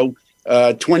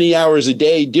 20 hours a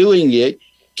day doing it.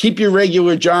 Keep your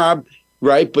regular job,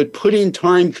 right? But put in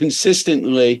time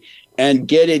consistently and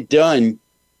get it done.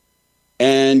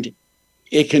 And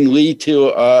it can lead to,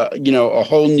 a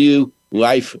whole new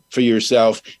life for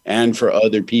yourself and for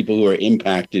other people who are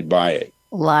impacted by it.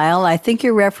 Lyle, I think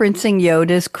you're referencing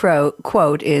Yoda's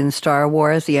quote in Star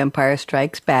Wars, The Empire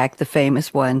Strikes Back, the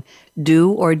famous one,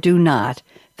 do or do not,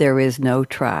 there is no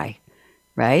try,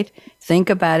 right? Think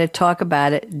about it, talk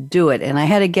about it, do it. And I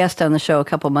had a guest on the show a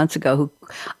couple months ago who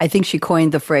I think she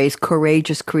coined the phrase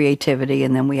courageous creativity,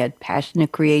 and then we had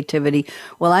passionate creativity.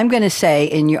 Well, I'm going to say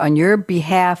on your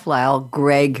behalf, Lyle,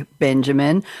 Greg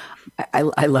Benjamin,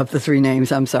 I love the three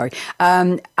names, I'm sorry.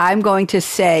 I'm going to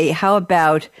say, how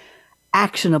about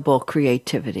actionable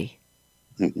creativity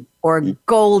or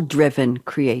goal-driven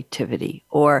creativity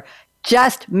or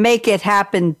just make it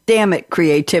happen, damn it,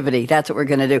 creativity. That's what we're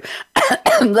going to do.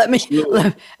 Let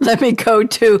me go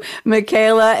to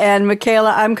Michaela. And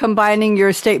Michaela, I'm combining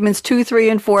your statements 2, 3,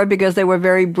 and 4 because they were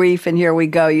very brief. And here we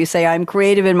go. You say, I'm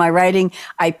creative in my writing.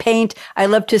 I paint. I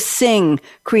love to sing,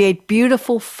 create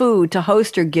beautiful food, to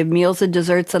host or give meals and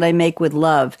desserts that I make with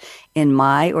love in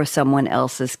my or someone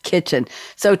else's kitchen.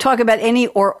 So talk about any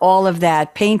or all of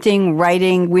that. Painting,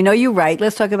 writing. We know you write.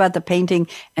 Let's talk about the painting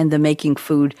and the making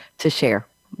food to share.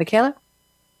 Michaela?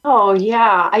 Oh,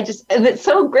 yeah. And it's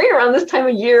so great around this time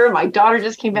of year. My daughter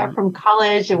just came back from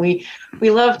college, and we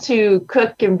love to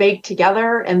cook and bake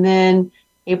together, and then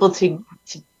able to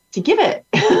give it,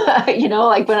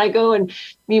 like when I go and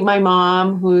meet my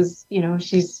mom, who's,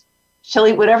 she'll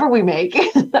eat whatever we make.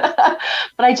 But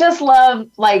I just love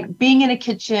being in a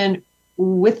kitchen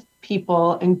with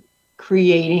people and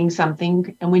creating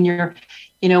something. And when you're,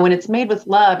 when it's made with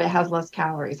love, it has less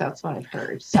calories. That's what I've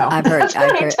heard. So I've heard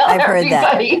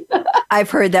that. I've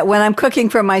heard that when I'm cooking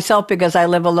for myself, because I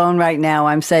live alone right now,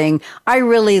 I'm saying, I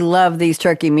really love these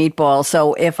turkey meatballs.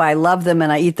 So if I love them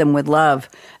and I eat them with love,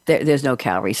 there's no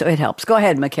calories. So it helps. Go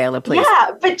ahead, Michaela, please.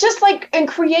 Yeah, but just in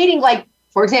creating,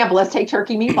 for example, let's take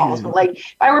turkey meatballs. But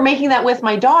if I were making that with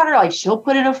my daughter, she'll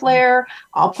put in a flare,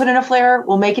 I'll put in a flare,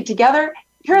 we'll make it together.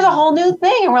 Here's a whole new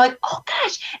thing. And we're like, oh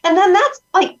gosh. And then that's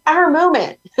our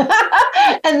moment.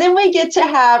 And then we get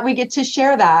to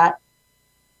share that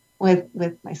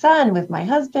with my son, with my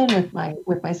husband,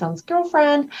 with my son's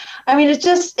girlfriend. I mean, it's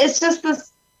just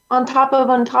this on top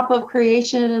of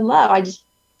creation and love.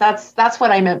 That's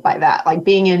what I meant by that. Like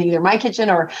being in either my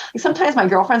kitchen or like sometimes my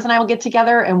girlfriends and I will get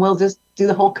together and we'll just do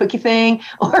the whole cookie thing,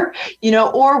 or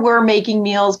or we're making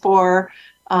meals for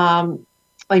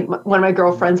like one of my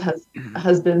girlfriend's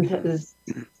husband is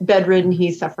bedridden.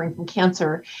 He's suffering from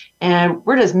cancer, and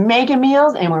we're just making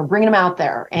meals and we're bringing them out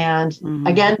there. And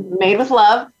again, made with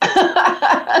love,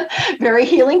 very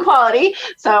healing quality.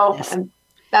 So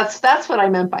that's what I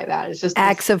meant by that. It's just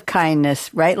acts of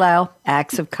kindness, right, Lau?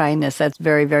 Acts of kindness. That's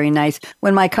very, very nice.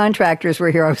 When my contractors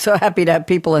were here, I was so happy to have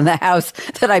people in the house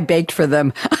that I baked for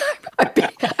them.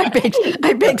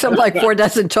 I baked something like 4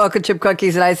 dozen chocolate chip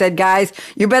cookies, and I said, guys,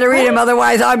 you better eat them,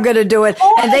 otherwise I'm going to do it.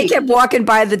 And they kept walking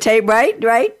by the tape,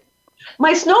 right?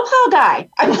 My snowplow guy,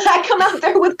 I come out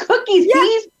there with cookies. Yeah.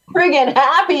 He's friggin'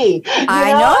 happy.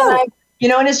 I know.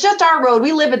 And it's just our road.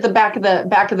 We live at the back of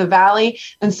the valley,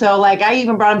 and so like I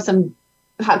even brought him some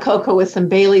hot cocoa with some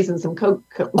Baileys and some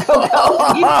cocoa.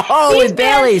 With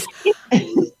Baileys.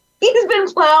 He's been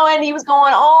plowing. He was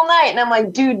going all night. And I'm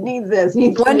like, dude, needs this.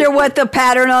 Wonder what the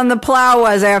pattern on the plow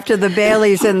was after the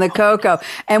Baileys and the cocoa.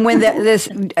 And when this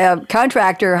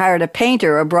contractor hired a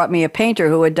painter or brought me a painter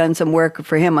who had done some work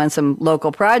for him on some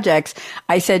local projects,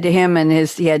 I said to him and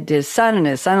he had his son and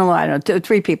his son-in-law, I don't know,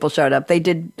 3 people showed up. They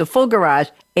did the full garage,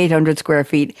 800 square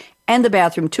feet, and the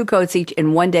bathroom, 2 coats each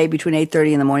in one day between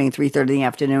 8:30 in the morning and 3:30 in the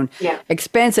afternoon. Yeah.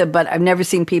 Expensive, but I've never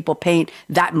seen people paint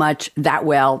that much, that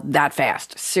well, that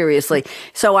fast. Seriously.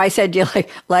 So I said,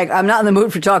 like I'm not in the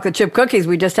mood for chocolate chip cookies.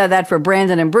 We just had that for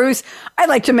Brandon and Bruce. I'd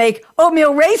like to make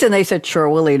oatmeal raisin. They said, sure,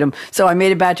 we'll eat them. So I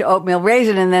made a batch of oatmeal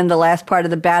raisin, and then the last part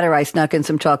of the batter, I snuck in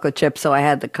some chocolate chips, so I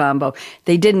had the combo.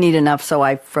 They didn't eat enough, so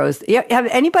I froze. Have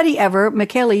anybody ever,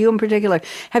 Michaela, you in particular,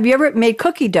 have you ever made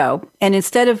cookie dough, and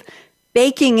instead of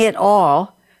baking it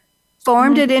all,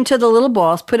 formed it into the little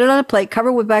balls, put it on a plate, cover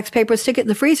with wax paper, stick it in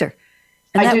the freezer?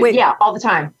 And I do, all the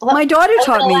time. My daughter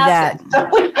taught me that. So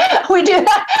we do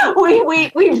that.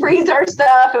 We freeze our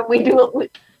stuff, and we do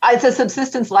it. It's a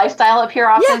subsistence lifestyle up here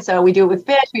often, so we do it with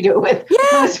fish, we do it with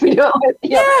moose, we do it with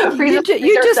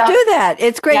you just stuff. Do that.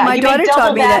 It's great. My daughter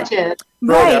taught me that.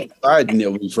 Right, outside and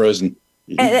they'll be frozen.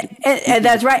 And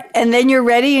that's right. And then you're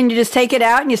ready, and you just take it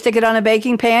out and you stick it on a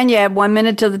baking pan. You add 1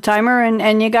 minute to the timer,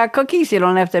 and you got cookies. You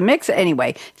don't have to mix it.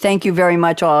 Anyway, thank you very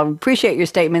much all. Appreciate your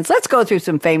statements. Let's go through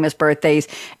some famous birthdays.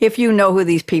 If you know who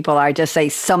these people are, just say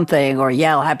something or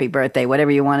yell happy birthday,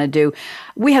 whatever you want to do.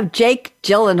 We have Jake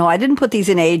Gyllenhaal. I didn't put these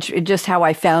in age, just how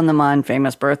I found them on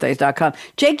famousbirthdays.com.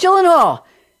 Jake Gyllenhaal,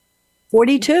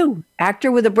 42,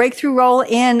 actor with a breakthrough role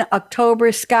in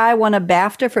October Sky, won a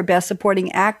BAFTA for Best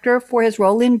Supporting Actor for his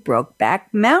role in Brokeback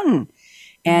Mountain.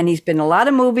 And he's been in a lot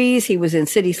of movies. He was in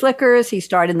City Slickers. He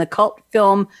starred in the cult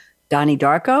film Donnie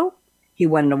Darko. He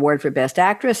won an award for Best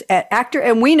Actor.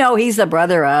 And we know he's the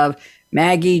brother of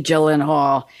Maggie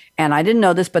Gyllenhaal. And I didn't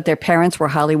know this, but their parents were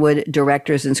Hollywood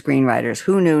directors and screenwriters.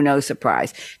 Who knew? No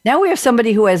surprise. Now we have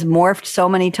somebody who has morphed so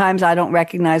many times I don't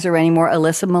recognize her anymore,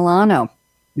 Alyssa Milano.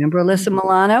 Remember Alyssa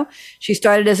Milano? She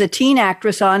started as a teen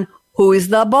actress on Who's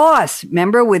the Boss?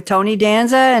 Remember, with Tony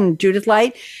Danza and Judith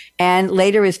Light? And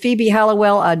later as Phoebe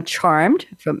Halliwell on Charmed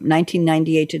from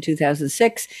 1998 to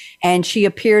 2006. And she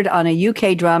appeared on a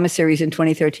UK drama series in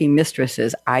 2013,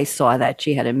 Mistresses. I saw that.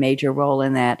 She had a major role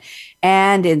in that.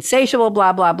 And Insatiable,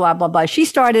 blah, blah, blah, blah, blah. She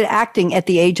started acting at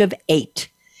the age of 8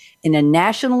 in a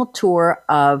national tour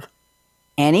of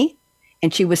Annie.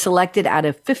 And she was selected out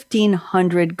of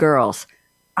 1,500 girls.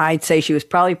 I'd say she was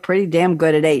probably pretty damn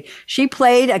good at 8. She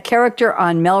played a character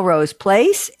on Melrose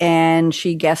Place, and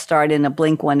she guest starred in a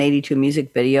Blink-182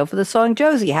 music video for the song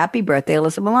Josie. Happy birthday,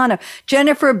 Alyssa Milano.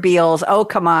 Jennifer Beals, oh,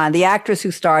 come on, the actress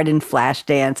who starred in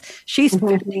Flashdance. She's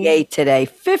 58 today,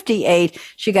 58.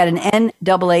 She got an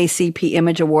NAACP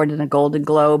Image Award and a Golden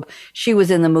Globe. She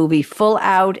was in the movie Full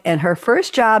Out, and her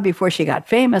first job before she got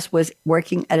famous was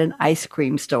working at an ice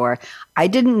cream store. I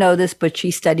didn't know this, but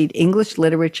she studied English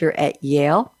literature at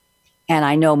Yale. And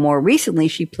I know more recently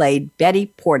she played Betty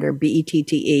Porter,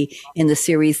 Bette, in the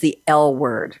series The L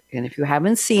Word. And if you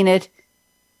haven't seen it,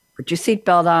 put your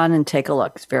seatbelt on and take a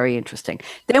look. It's very interesting.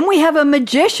 Then we have a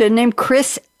magician named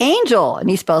Criss Angel, and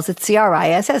he spells it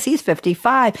Criss. He's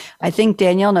 55. I think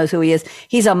Danielle knows who he is.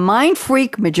 He's a mind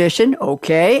freak magician,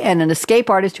 okay, and an escape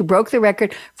artist who broke the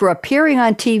record for appearing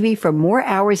on TV for more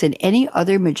hours than any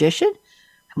other magician.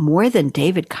 More than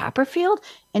David Copperfield?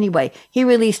 Anyway, he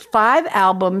released 5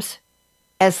 albums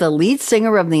as the lead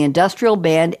singer of the industrial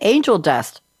band Angel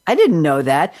Dust. I didn't know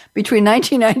that. Between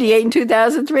 1998 and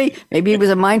 2003. Maybe he was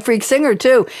a mind freak singer,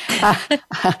 too.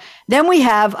 Then we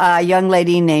have a young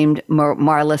lady named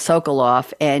Marla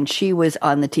Sokoloff, and she was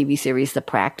on the TV series The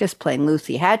Practice, playing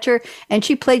Lucy Hatcher, and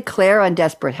she played Claire on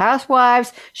Desperate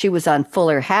Housewives. She was on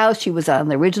Fuller House. She was on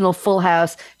the original Full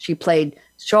House. She played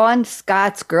Sean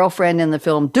Scott's girlfriend in the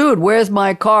film Dude, Where's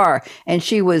My Car? And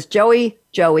she was Joey,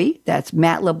 that's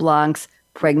Matt LeBlanc's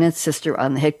pregnant sister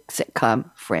on the hit sitcom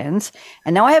Friends.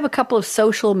 And now I have a couple of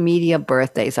social media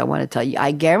birthdays I want to tell you.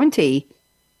 I guarantee,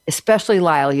 especially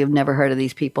Lyle, you've never heard of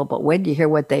these people, but when you hear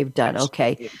what they've done,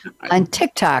 okay. On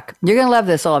TikTok, you're going to love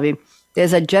this, all of you.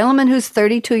 There's a gentleman who's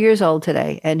 32 years old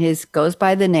today, and his goes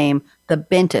by the name The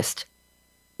Bentist.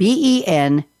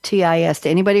 Bentist.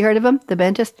 Anybody heard of him? The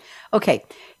Bentist? Okay.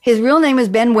 His real name is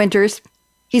Ben Winters.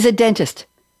 He's a dentist.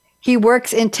 He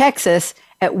works in Texas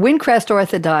at Windcrest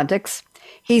Orthodontics.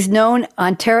 He's known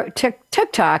on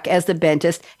TikTok as The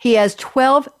Bentist. He has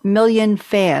 12 million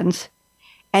fans,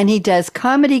 and he does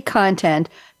comedy content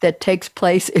that takes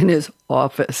place in his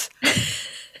office.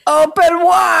 Open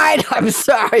wide. I'm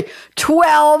sorry.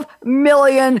 12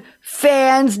 million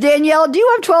fans. Danielle, do you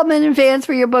have 12 million fans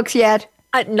for your books yet?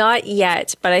 Not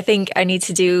yet, but I think I need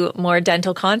to do more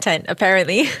dental content,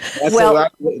 apparently.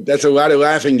 That's a lot of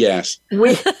laughing gas.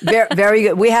 Very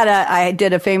good. I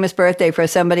did a famous birthday for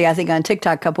somebody, I think on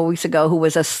TikTok a couple weeks ago, who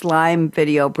was a slime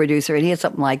video producer, and he had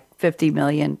something like 50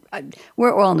 million.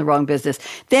 We're all in the wrong business.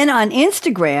 Then on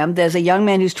Instagram, there's a young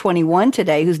man who's 21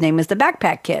 today, whose name is the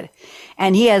Backpack Kid.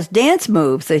 And he has dance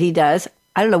moves that he does.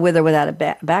 I don't know, with or without a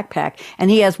backpack.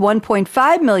 And he has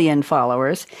 1.5 million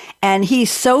followers. And he's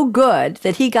so good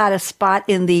that he got a spot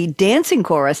in the dancing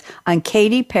chorus on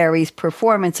Katy Perry's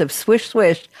performance of Swish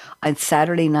Swish on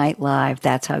Saturday Night Live.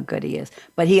 That's how good he is.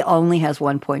 But he only has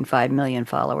 1.5 million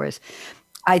followers.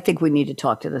 I think we need to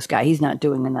talk to this guy. He's not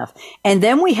doing enough. And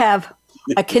then we have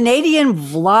a Canadian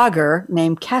vlogger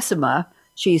named Cassima.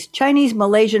 She's Chinese,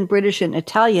 Malaysian, British, and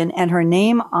Italian. And her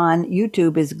name on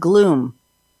YouTube is Gloom.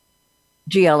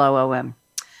 Gloom.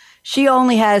 She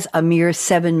only has a mere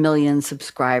 7 million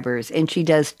subscribers, and she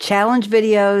does challenge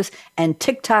videos and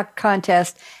TikTok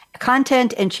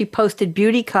content, and she posted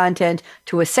beauty content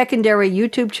to a secondary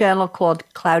YouTube channel called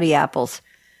Cloudy Apples.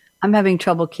 I'm having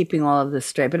trouble keeping all of this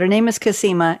straight, but her name is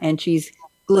Cassima, and she's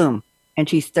Gloom, and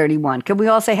she's 31. Can we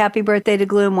all say happy birthday to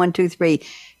Gloom? 1, 2, 3.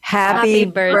 Happy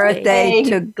birthday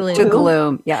to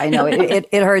Gloom. Yeah, I know.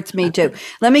 It hurts me too.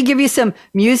 Let me give you some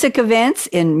music events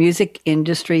in music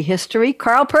industry history.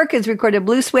 Carl Perkins recorded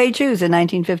Blue Suede Shoes in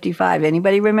 1955.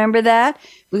 Anybody remember that?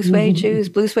 Blue Suede Shoes,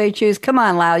 Blue Suede Shoes. Come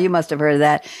on, Lyle, you must have heard of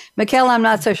that. Michaela, I'm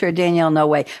not so sure. Danielle, no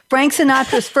way. Frank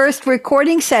Sinatra's first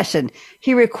recording session.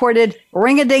 He recorded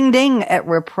Ring-a-Ding-Ding at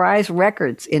Reprise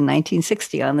Records in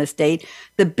 1960 on this date.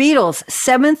 The Beatles'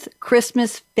 7th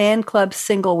Christmas fan club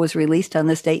single was released on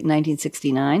this date in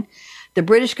 1969. The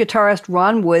British guitarist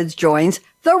Ron Wood joins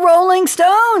the Rolling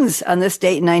Stones on this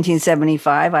date in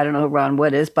 1975. I don't know who Ron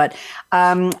Wood is, but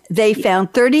they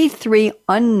found 33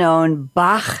 unknown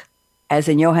Bach, as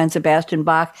in Johann Sebastian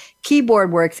Bach,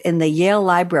 keyboard works in the Yale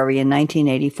Library in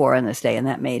 1984 on this day, and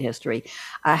that made history.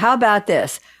 How about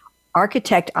this?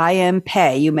 Architect I.M.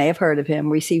 Pei, you may have heard of him,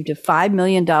 received a $5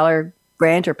 million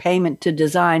grant or payment to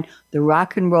design the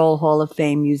Rock and Roll Hall of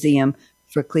Fame Museum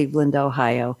for Cleveland,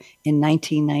 Ohio in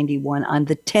 1991 on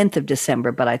the 10th of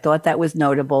December, but I thought that was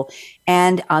notable.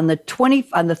 And on the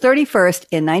 31st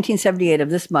in 1978 of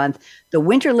this month, the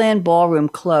Winterland Ballroom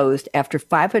closed after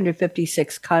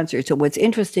 556 concerts. And what's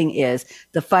interesting is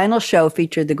the final show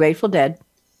featured the Grateful Dead,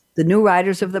 the New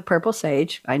Riders of the Purple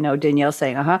Sage. I know Danielle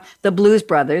saying, the Blues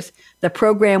Brothers. The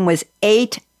program was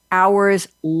 8 hours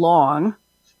long.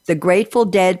 The Grateful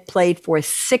Dead played for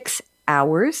 6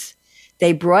 hours.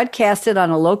 They broadcasted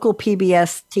on a local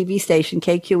PBS TV station,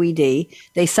 KQED.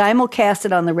 They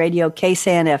simulcasted on the radio,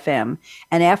 KSAN FM.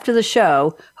 And after the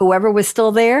show, whoever was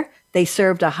still there, they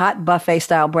served a hot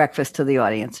buffet-style breakfast to the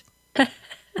audience.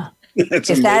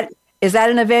 Is that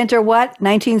an event or what?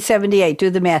 1978.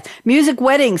 Do the math. Music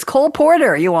weddings. Cole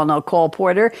Porter. You all know Cole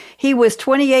Porter. He was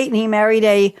 28 and he married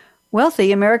a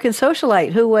wealthy American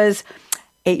socialite who was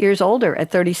 8 years older at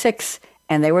 36.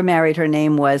 And they were married. Her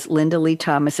name was Linda Lee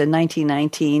Thomas in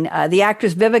 1919. The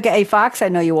actress Vivica A. Fox, I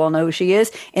know you all know who she is.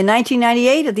 In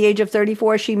 1998, at the age of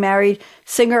 34, she married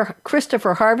singer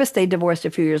Christopher Harvest. They divorced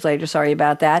a few years later. Sorry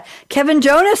about that. Kevin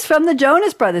Jonas from the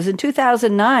Jonas Brothers. In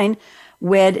 2009,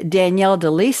 wed Danielle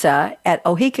DeLisa at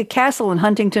Oheka Castle in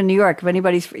Huntington, New York. If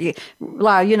anybody's,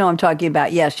 Lyle, you know I'm talking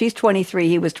about. Yes, she's 23.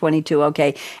 He was 22.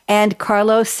 Okay. And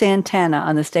Carlos Santana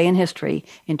on this day in history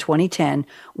in 2010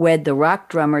 wed the rock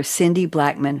drummer Cindy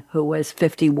Blackman, who was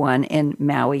 51 in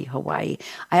Maui, Hawaii.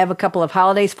 I have a couple of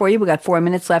holidays for you. We got 4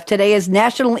 minutes left. Today is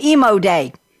National Emo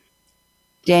Day.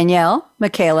 Danielle,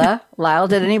 Michaela, Lyle,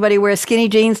 did anybody wear skinny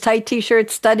jeans, tight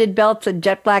T-shirts, studded belts, and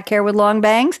jet black hair with long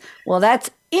bangs? Well, that's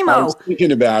emo. I was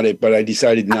thinking about it, but I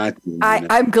decided not to.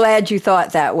 I'm glad you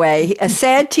thought that way. A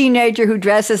sad teenager who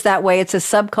dresses that way, it's a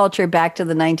subculture back to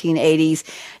the 1980s.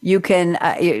 You can,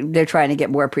 they're trying to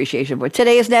get more appreciation for it.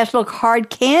 Today is National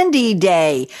Hard Candy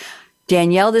Day.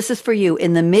 Danielle, this is for you.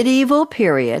 In the medieval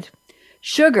period,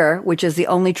 sugar, which is the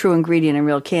only true ingredient in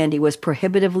real candy, was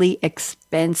prohibitively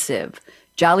expensive.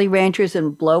 Jolly Ranchers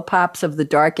and Blow Pops of the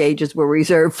Dark Ages were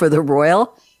reserved for the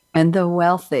royal and the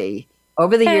wealthy.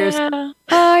 Over the years,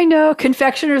 I know,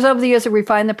 confectioners over the years have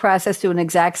refined the process to an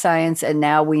exact science, and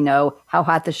now we know how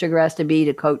hot the sugar has to be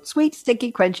to coat sweet,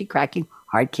 sticky, crunchy, cracking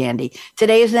hard candy.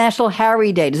 Today is National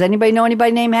Harry Day. Does anybody know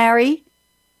anybody named Harry?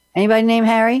 Anybody named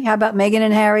Harry? How about Meghan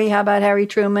and Harry? How about Harry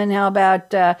Truman? How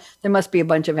about, there must be a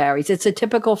bunch of Harrys. It's a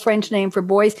typical French name for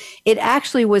boys. It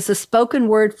actually was the spoken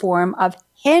word form of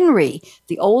Henry,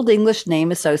 the Old English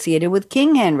name associated with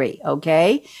King Henry,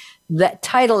 okay? The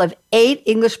title of 8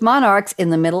 English monarchs in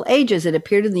the Middle Ages. It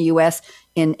appeared in the U.S.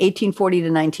 in 1840 to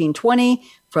 1920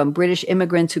 from British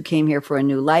immigrants who came here for a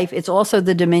new life. It's also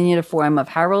the diminutive form of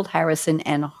Harold, Harrison,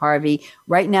 and Harvey.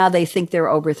 Right now, they think there are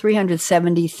over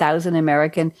 370,000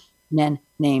 American men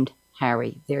named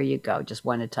Harry. There you go. Just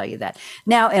wanted to tell you that.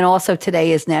 Now, and also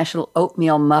today is National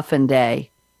Oatmeal Muffin Day.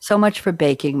 So much for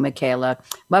baking, Michaela.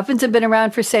 Muffins have been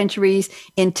around for centuries.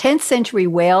 In 10th century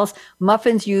Wales,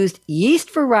 muffins used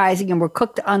yeast for rising and were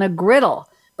cooked on a griddle.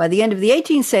 By the end of the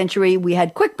 18th century, we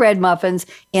had quick bread muffins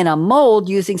in a mold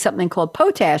using something called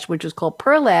potash, which was called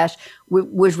pearl ash,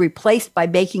 was replaced by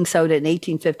baking soda in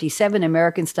 1857.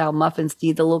 American-style muffins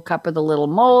need the little cup or the little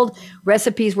mold.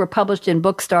 Recipes were published in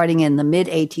books starting in the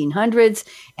mid-1800s.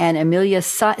 And Amelia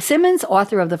Simmons,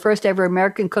 author of the first ever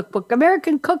American cookbook,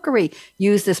 American Cookery,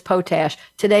 used this potash.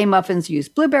 Today, muffins use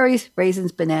blueberries,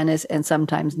 raisins, bananas, and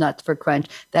sometimes nuts for crunch.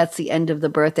 That's the end of the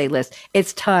birthday list.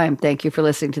 It's time. Thank you for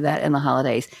listening to that in the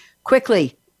holidays.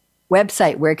 Quickly,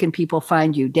 website, where can people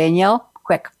find you? Danielle,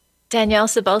 quick.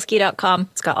 DanielleCybulski.com.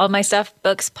 It's got all my stuff,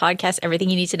 books, podcasts, everything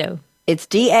you need to know. It's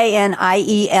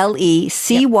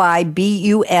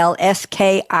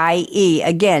DanielleCybulski.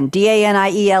 Again,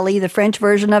 Daniele, the French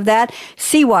version of that.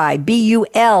 Cybulski.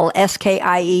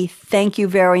 Thank you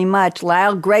very much.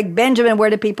 Lyle, Greg Benjamin, where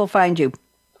do people find you?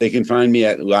 They can find me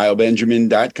at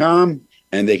lylebenjamin.com,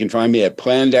 and they can find me at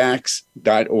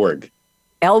plandax.org.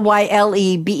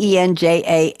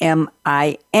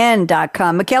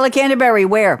 LYLEBENJAMIN.com. Michaela Canterbury,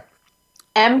 where?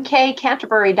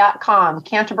 mkcanterbury.com.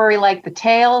 Canterbury like the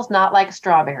tails, not like a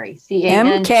strawberry.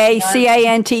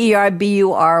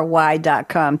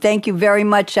 MKCANTERBURY.com. Thank you very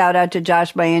much. Shout out to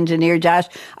Josh, my engineer. Josh,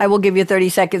 I will give you 30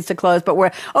 seconds to close, but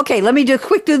okay, let me just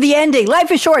quick do the ending.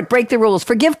 Life is short. Break the rules.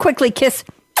 Forgive quickly. Kiss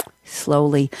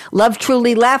slowly. Love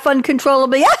truly. Laugh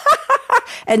uncontrollably.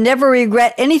 And never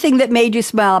regret anything that made you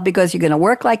smile, because you're going to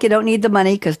work like you don't need the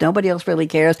money because nobody else really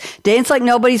cares. Dance like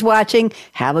nobody's watching.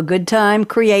 Have a good time.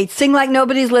 Create. Sing like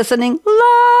nobody's listening.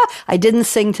 La! I didn't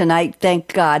sing tonight,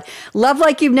 thank God. Love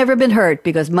like you've never been hurt,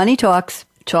 because money talks,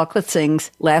 chocolate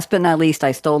sings. Last but not least,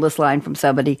 I stole this line from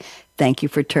somebody. Thank you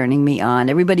for turning me on.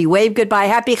 Everybody wave goodbye.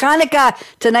 Happy Hanukkah.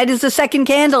 Tonight is the second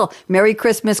candle. Merry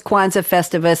Christmas, Kwanzaa,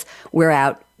 Festivus. We're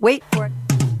out. Wait for it.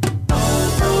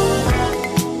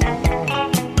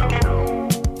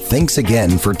 Thanks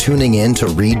again for tuning in to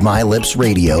Read My Lips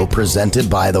Radio, presented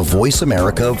by the Voice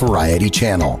America Variety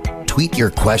Channel. Tweet your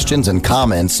questions and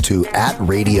comments to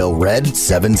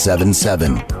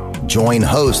 @RadioRed777. Join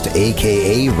host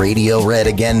aka Radio Red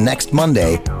again next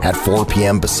Monday at 4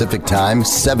 p.m. Pacific Time,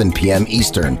 7 p.m.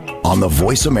 Eastern on the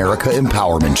Voice America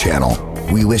Empowerment Channel.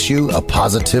 We wish you a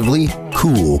positively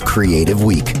cool, creative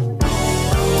week.